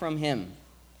have from him: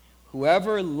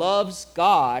 whoever loves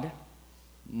God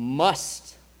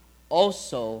must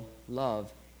also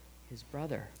love his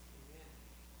brother.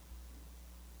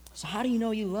 So how do you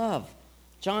know you love?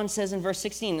 John says in verse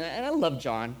 16, and I love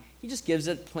John. He just gives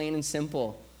it plain and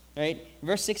simple, right?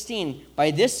 Verse 16,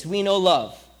 by this we know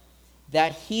love,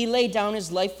 that he laid down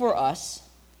his life for us,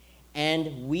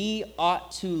 and we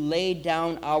ought to lay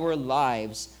down our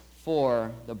lives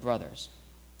for the brothers.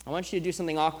 I want you to do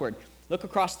something awkward. Look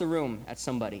across the room at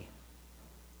somebody.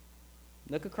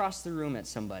 Look across the room at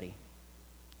somebody.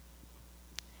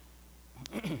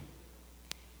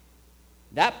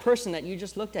 That person that you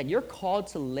just looked at, you're called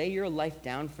to lay your life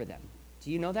down for them.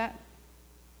 Do you know that?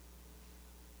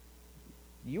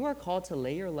 You are called to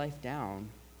lay your life down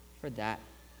for that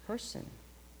person.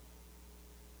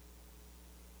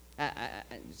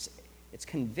 It's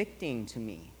convicting to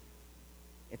me.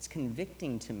 It's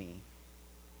convicting to me.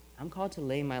 I'm called to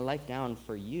lay my life down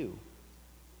for you.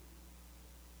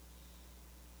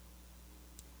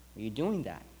 Are you doing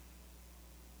that?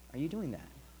 Are you doing that?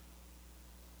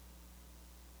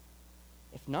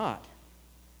 If not,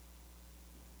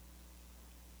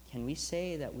 can we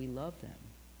say that we love them?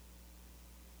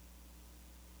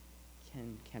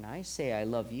 Can I say I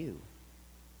love you?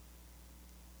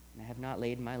 And I have not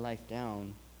laid my life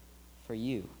down for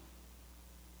you.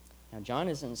 Now, John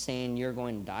isn't saying you're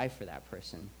going to die for that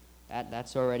person.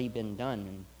 That's already been done,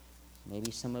 and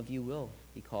maybe some of you will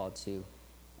be called to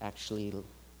actually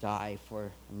die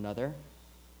for another.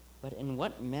 But in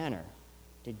what manner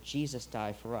did Jesus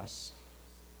die for us?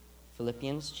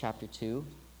 Philippians chapter 2,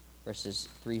 verses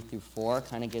 3 through 4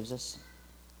 kind of gives us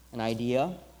an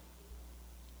idea.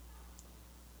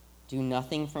 Do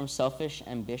nothing from selfish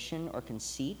ambition or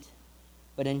conceit,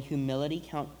 but in humility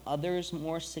count others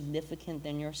more significant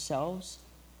than yourselves.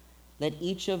 Let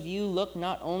each of you look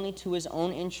not only to his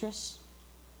own interests,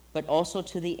 but also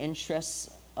to the interests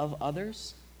of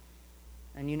others.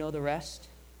 And you know the rest.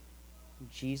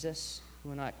 Jesus, who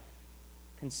will not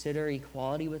consider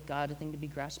equality with God a thing to be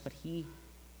grasped, but he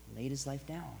laid his life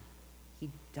down. He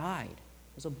died,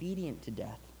 was obedient to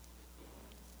death.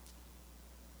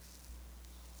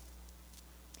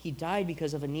 He died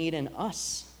because of a need in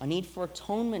us, a need for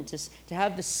atonement, to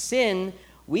have the sin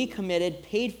we committed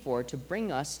paid for to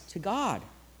bring us to God.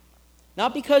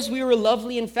 Not because we were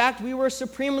lovely. In fact, we were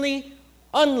supremely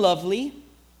unlovely.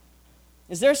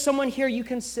 Is there someone here you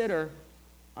consider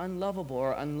unlovable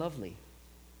or unlovely?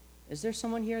 Is there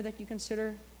someone here that you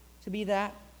consider to be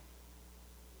that?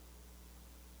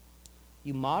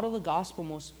 You model the gospel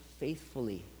most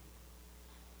faithfully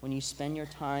when you spend your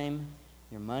time,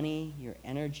 your money, your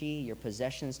energy, your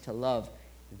possessions to love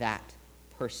that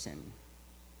person.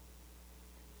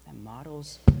 That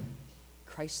models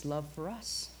Christ's love for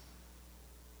us.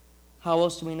 How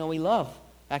else do we know we love?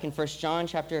 Back in 1 John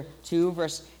chapter 2,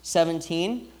 verse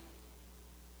 17.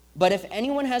 But if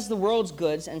anyone has the world's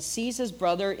goods and sees his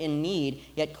brother in need,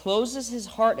 yet closes his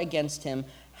heart against him,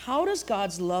 how does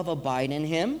God's love abide in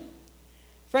him?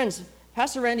 Friends,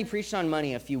 Pastor Randy preached on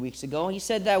money a few weeks ago. He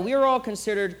said that we are all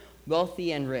considered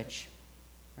wealthy and rich.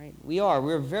 Right? We are.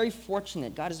 We're very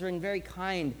fortunate. God has been very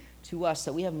kind to us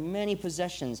that we have many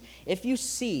possessions. If you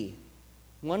see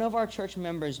one of our church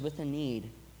members with a need,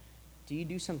 do you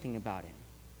do something about it?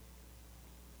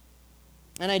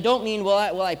 And I don't mean,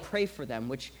 I pray for them,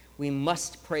 which we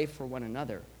must pray for one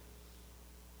another.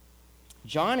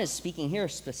 John is speaking here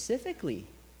specifically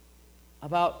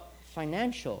about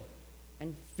financial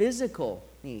and physical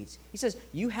needs. He says,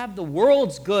 you have the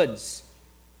world's goods.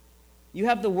 You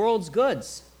have the world's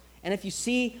goods. And if you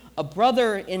see a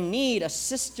brother in need, a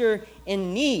sister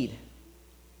in need,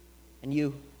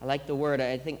 and I like the word,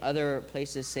 I think other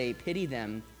places say pity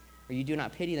them, or you do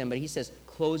not pity them, but he says,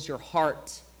 close your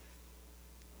heart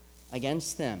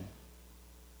against them.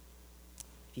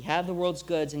 If you have the world's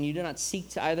goods and you do not seek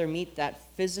to either meet that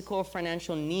physical or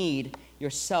financial need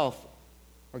yourself,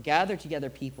 or gather together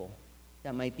people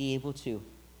that might be able to,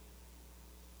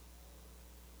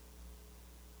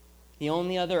 the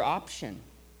only other option,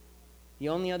 the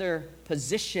only other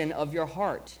position of your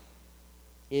heart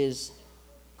is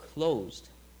closed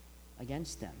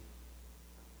against them.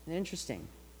 Isn't that interesting?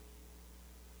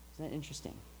 Isn't that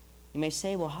interesting? You may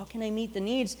say, well, how can I meet the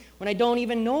needs when I don't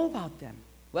even know about them?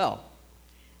 Well,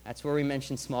 that's where we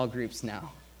mention small groups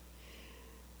now.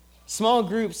 Small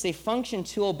groups, they function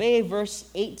to obey verse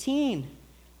 18.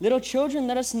 Little children,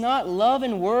 let us not love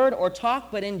in word or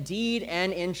talk, but in deed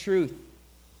and in truth.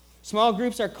 Small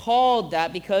groups are called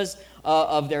that because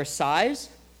of their size,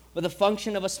 but the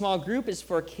function of a small group is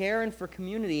for care and for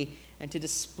community and to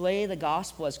display the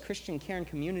gospel as Christian care and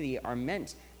community are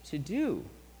meant to do.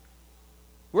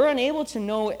 We're unable to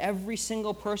know every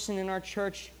single person in our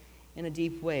church in a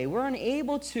deep way. We're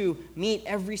unable to meet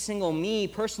every single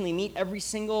meet every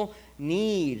single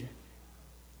need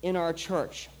in our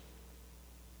church.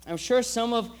 I'm sure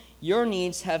some of your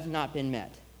needs have not been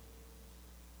met.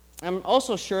 I'm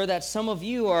also sure that some of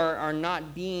you are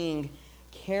not being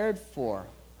cared for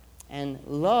and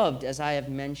loved, as I have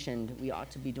mentioned, we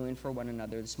ought to be doing for one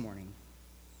another this morning.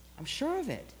 I'm sure of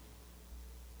it.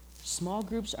 Small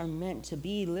groups are meant to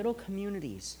be little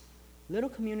communities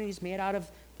made out of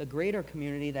the greater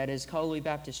community that is Calvary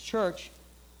Baptist Church,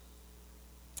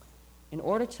 in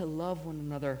order to love one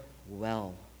another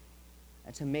well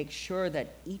and to make sure that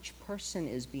each person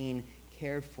is being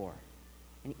cared for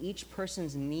and each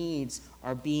person's needs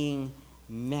are being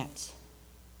met,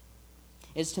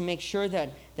 is to make sure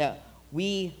that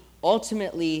we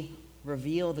ultimately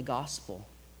reveal the gospel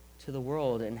to the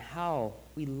world and how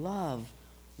we love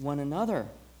one another.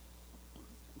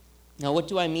 Now, what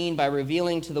do I mean by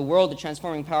revealing to the world the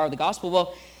transforming power of the gospel?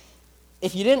 Well,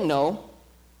 if you didn't know,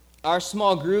 our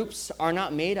small groups are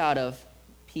not made out of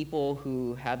people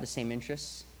who have the same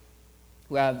interests,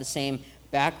 who have the same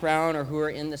background, or who are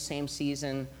in the same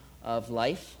season of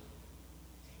life.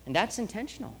 And that's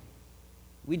intentional.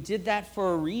 We did that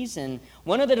for a reason.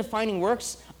 One of the defining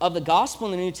works of the gospel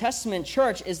in the New Testament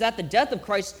church is that the death of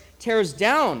Christ tears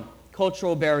down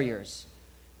cultural barriers.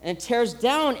 And it tears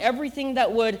down everything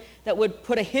that would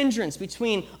put a hindrance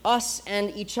between us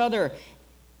and each other.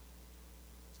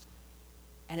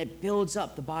 And it builds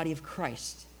up the body of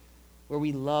Christ, where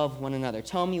we love one another.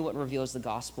 Tell me what reveals the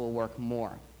gospel work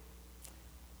more,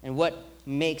 and what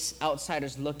makes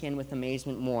outsiders look in with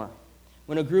amazement more.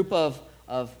 When a group of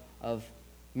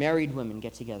married women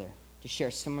get together to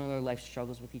share similar life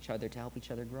struggles with each other to help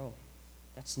each other grow.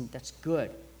 That's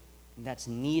good, and that's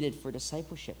needed for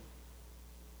discipleship.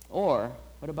 Or,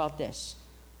 what about this?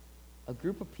 A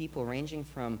group of people ranging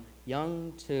from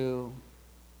young to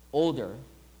older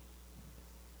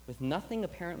with nothing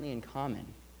apparently in common,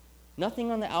 nothing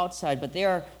on the outside, but they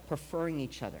are preferring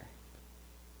each other.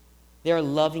 They are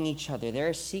loving each other. They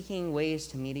are seeking ways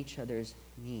to meet each other's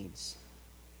needs.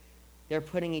 They're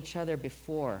putting each other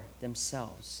before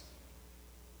themselves.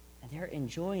 And they're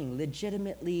enjoying,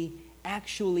 legitimately,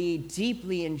 actually,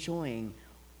 deeply enjoying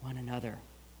one another.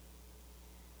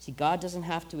 See, God doesn't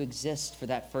have to exist for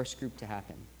that first group to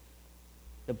happen.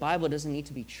 The Bible doesn't need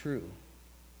to be true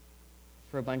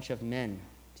for a bunch of men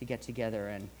to get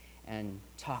together and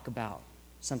talk about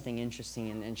something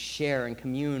interesting and share and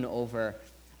commune over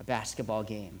a basketball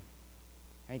game.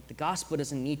 Right? The gospel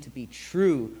doesn't need to be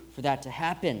true for that to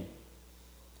happen.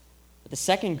 But the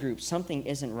second group, something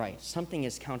isn't right. Something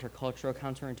is countercultural,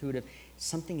 counterintuitive.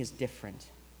 Something is different.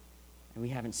 And we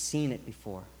haven't seen it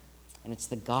before. And it's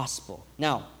the gospel.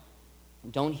 Now,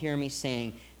 don't hear me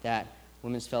saying that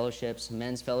women's fellowships,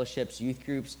 men's fellowships, youth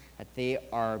groups, that they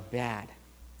are bad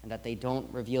and that they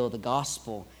don't reveal the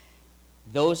gospel.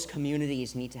 Those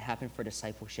communities need to happen for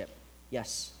discipleship.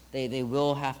 Yes, they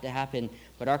will have to happen,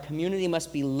 but our community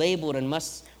must be labeled and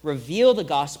must reveal the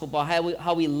gospel by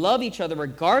how we love each other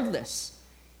regardless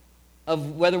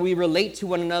of whether we relate to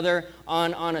one another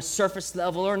on a surface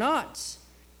level or not.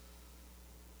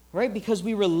 Right? Because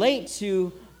we relate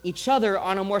to each other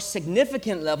on a more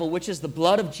significant level, which is the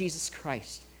blood of Jesus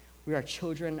Christ. We are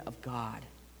children of God.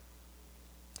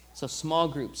 So small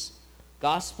groups,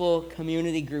 gospel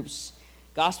community groups,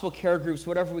 gospel care groups,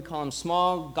 whatever we call them,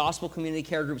 small gospel community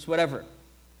care groups, whatever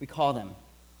we call them.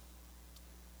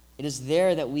 It is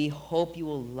there that we hope you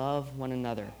will love one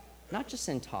another, not just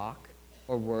in talk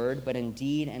or word, but in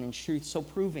deed and in truth, so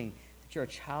proving that you're a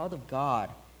child of God.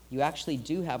 You actually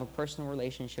do have a personal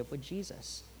relationship with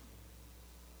Jesus.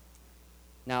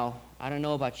 Now, I don't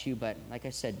know about you, but like I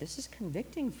said, this is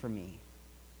convicting for me.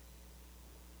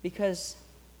 Because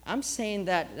I'm saying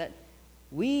that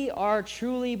we are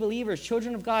truly believers,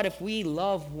 children of God, if we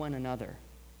love one another.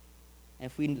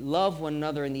 If we love one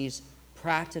another in these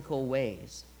practical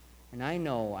ways. And I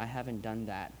know I haven't done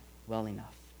that well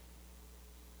enough.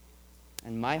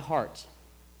 And my heart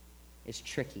is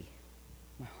tricky.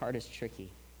 My heart is tricky.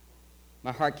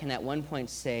 My heart can at one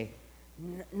point say,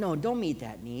 no, don't meet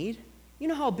that need. You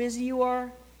know how busy you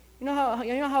are? You know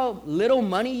how little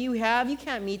money you have? You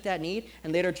can't meet that need.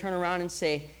 And later turn around and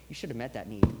say, you should have met that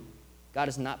need. God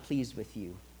is not pleased with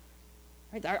you.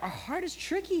 Right? Our heart is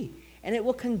tricky, and it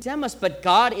will condemn us, but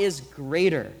God is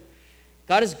greater.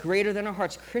 God is greater than our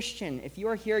hearts. Christian, if you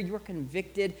are here, you are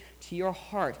convicted to your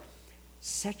heart.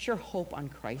 Set your hope on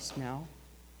Christ now.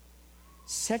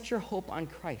 Set your hope on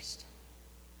Christ.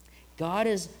 God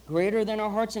is greater than our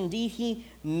hearts. Indeed, He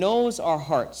knows our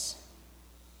hearts.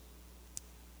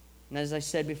 And as I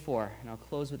said before, and I'll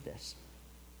close with this,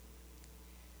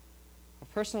 a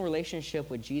personal relationship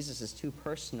with Jesus is too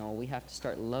personal. We have to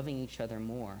start loving each other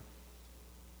more.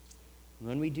 And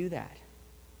when we do that,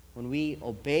 when we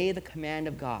obey the command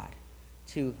of God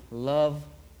to love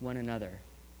one another,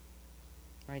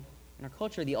 right? In our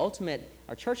culture,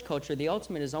 our church culture, the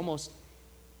ultimate is almost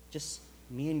just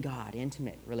me and God,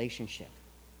 intimate relationship.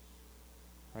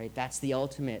 Right? That's the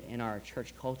ultimate in our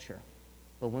church culture.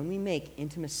 But when we make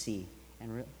intimacy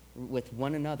with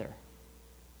one another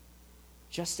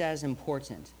just as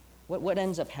important, what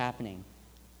ends up happening?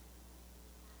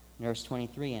 Verse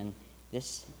 23, and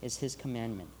this is his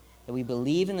commandment, that we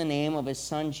believe in the name of his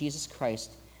Son, Jesus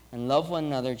Christ, and love one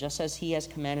another just as he has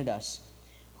commanded us.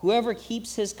 Whoever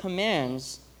keeps his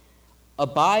commands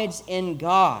abides in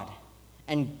God,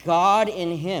 and God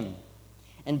in him.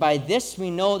 And by this we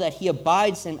know that he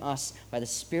abides in us by the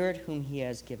Spirit whom he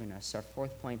has given us. Our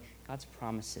fourth point, God's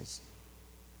promises.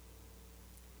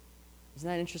 Isn't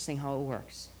that interesting how it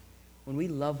works? When we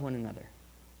love one another,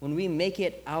 when we make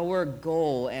it our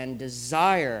goal and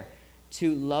desire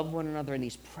to love one another in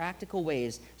these practical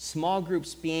ways, small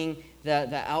groups being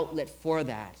the outlet for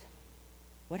that,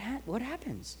 what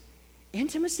happens?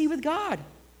 Intimacy with God,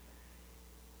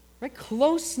 right?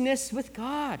 Closeness with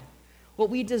God. What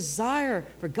we desire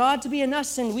for God to be in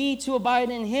us and we to abide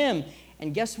in him.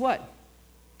 And guess what?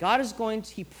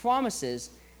 He promises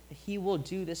that he will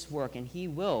do this work and he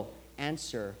will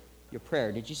answer your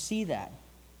prayer. Did you see that?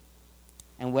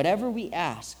 And whatever we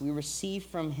ask, we receive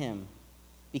from him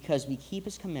because we keep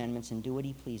his commandments and do what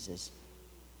he pleases.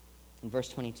 In verse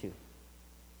 22,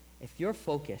 if your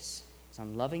focus is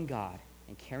on loving God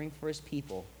and caring for his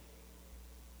people,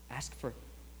 ask for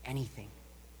anything,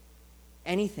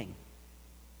 and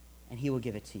he will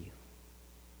give it to you.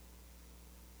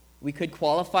 We could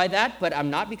qualify that, but I'm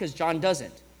not, because John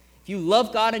doesn't. If you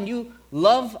love God and you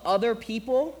love other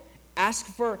people, ask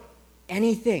for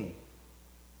anything,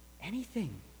 and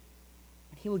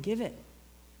he will give it,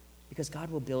 because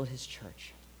God will build his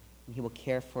church, and he will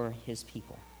care for his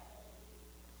people.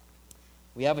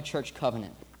 We have a church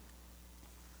covenant.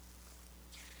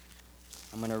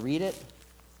 I'm going to read it,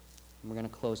 and we're going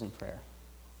to close in prayer.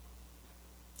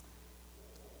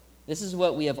 This is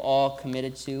what we have all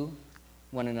committed to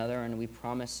one another, and we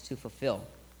promise to fulfill.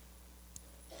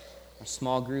 Our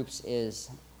small groups is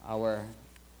our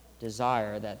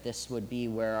desire that this would be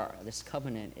where this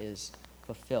covenant is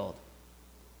fulfilled.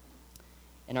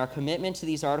 In our commitment to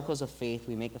these articles of faith,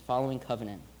 we make the following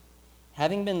covenant.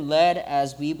 Having been led,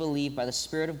 as we believe, by the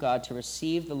Spirit of God to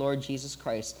receive the Lord Jesus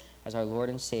Christ as our Lord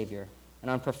and Savior,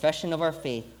 and on profession of our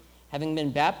faith, having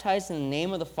been baptized in the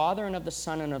name of the Father and of the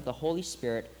Son and of the Holy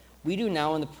Spirit, we do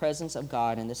now in the presence of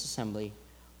God in this assembly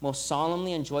most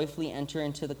solemnly and joyfully enter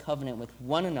into the covenant with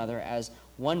one another as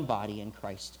one body in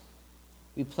Christ.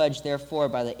 We pledge, therefore,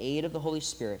 by the aid of the Holy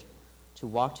Spirit, to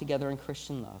walk together in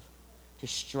Christian love, to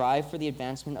strive for the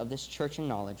advancement of this church in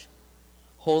knowledge,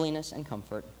 holiness, and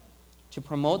comfort, to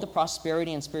promote the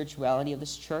prosperity and spirituality of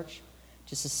this church,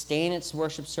 to sustain its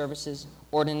worship services,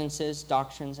 ordinances,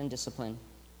 doctrines, and discipline,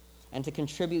 and to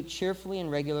contribute cheerfully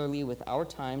and regularly with our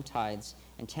time, tithes,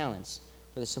 and talents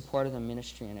for the support of the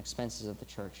ministry and expenses of the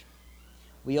church.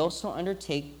 We also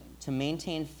undertake to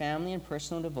maintain family and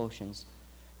personal devotions,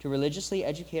 to religiously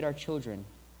educate our children,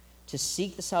 to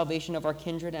seek the salvation of our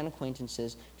kindred and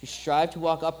acquaintances, to strive to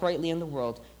walk uprightly in the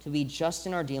world, to be just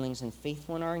in our dealings and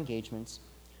faithful in our engagements,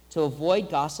 to avoid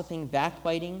gossiping,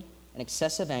 backbiting, and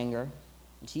excessive anger,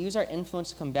 and to use our influence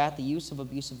to combat the use of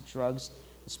abusive drugs,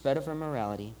 the spread of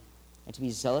immorality, and to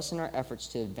be zealous in our efforts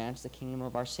to advance the kingdom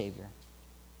of our Savior.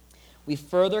 We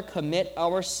further commit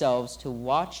ourselves to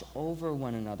watch over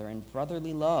one another in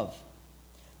brotherly love,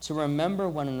 to remember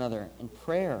one another in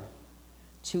prayer,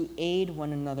 to aid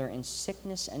one another in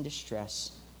sickness and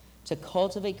distress, to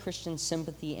cultivate Christian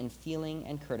sympathy in feeling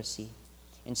and courtesy,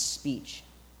 in speech,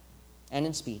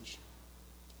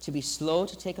 to be slow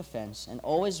to take offense and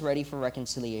always ready for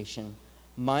reconciliation,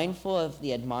 mindful of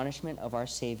the admonishment of our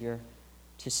Savior,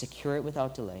 to secure it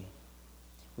without delay.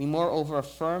 We moreover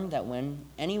affirm that when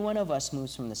any one of us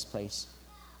moves from this place,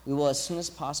 we will as soon as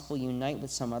possible unite with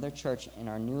some other church in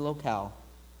our new locale,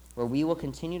 where we will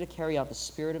continue to carry out the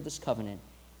spirit of this covenant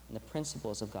and the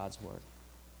principles of God's word.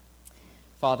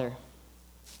 Father,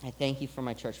 I thank you for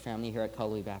my church family here at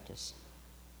Calvary Baptist.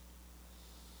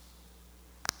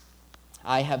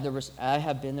 I have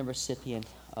been the recipient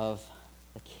of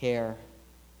the care,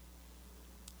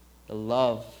 the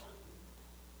love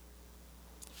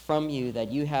from you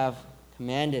that you have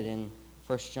commanded in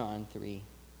 1 John 3.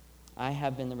 I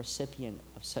have been the recipient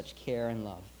of such care and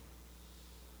love.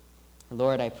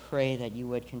 Lord, I pray that you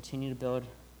would continue to build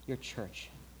your church.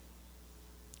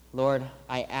 Lord,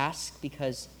 I ask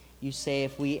because you say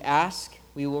if we ask,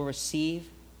 we will receive.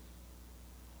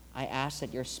 I ask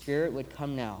that your Spirit would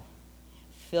come now.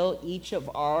 Fill each of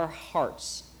our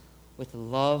hearts with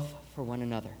love for one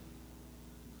another.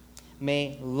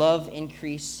 May love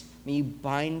increase. May you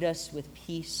bind us with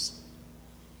peace.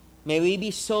 May we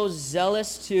be so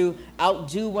zealous to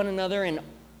outdo one another in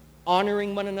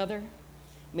honoring one another.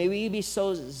 May we be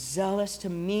so zealous to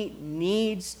meet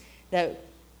needs that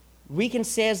we can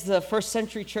say, as the first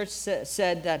century church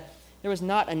said, that there was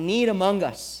not a need among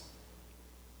us.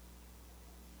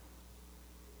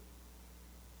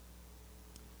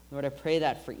 Lord, I pray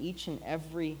that for each and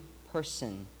every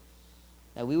person,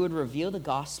 that we would reveal the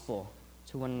gospel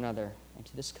to one another and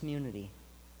to this community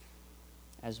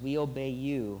as we obey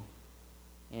you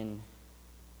in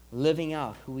living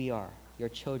out who we are, your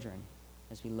children,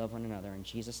 as we love one another. In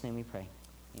Jesus' name we pray.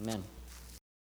 Amen.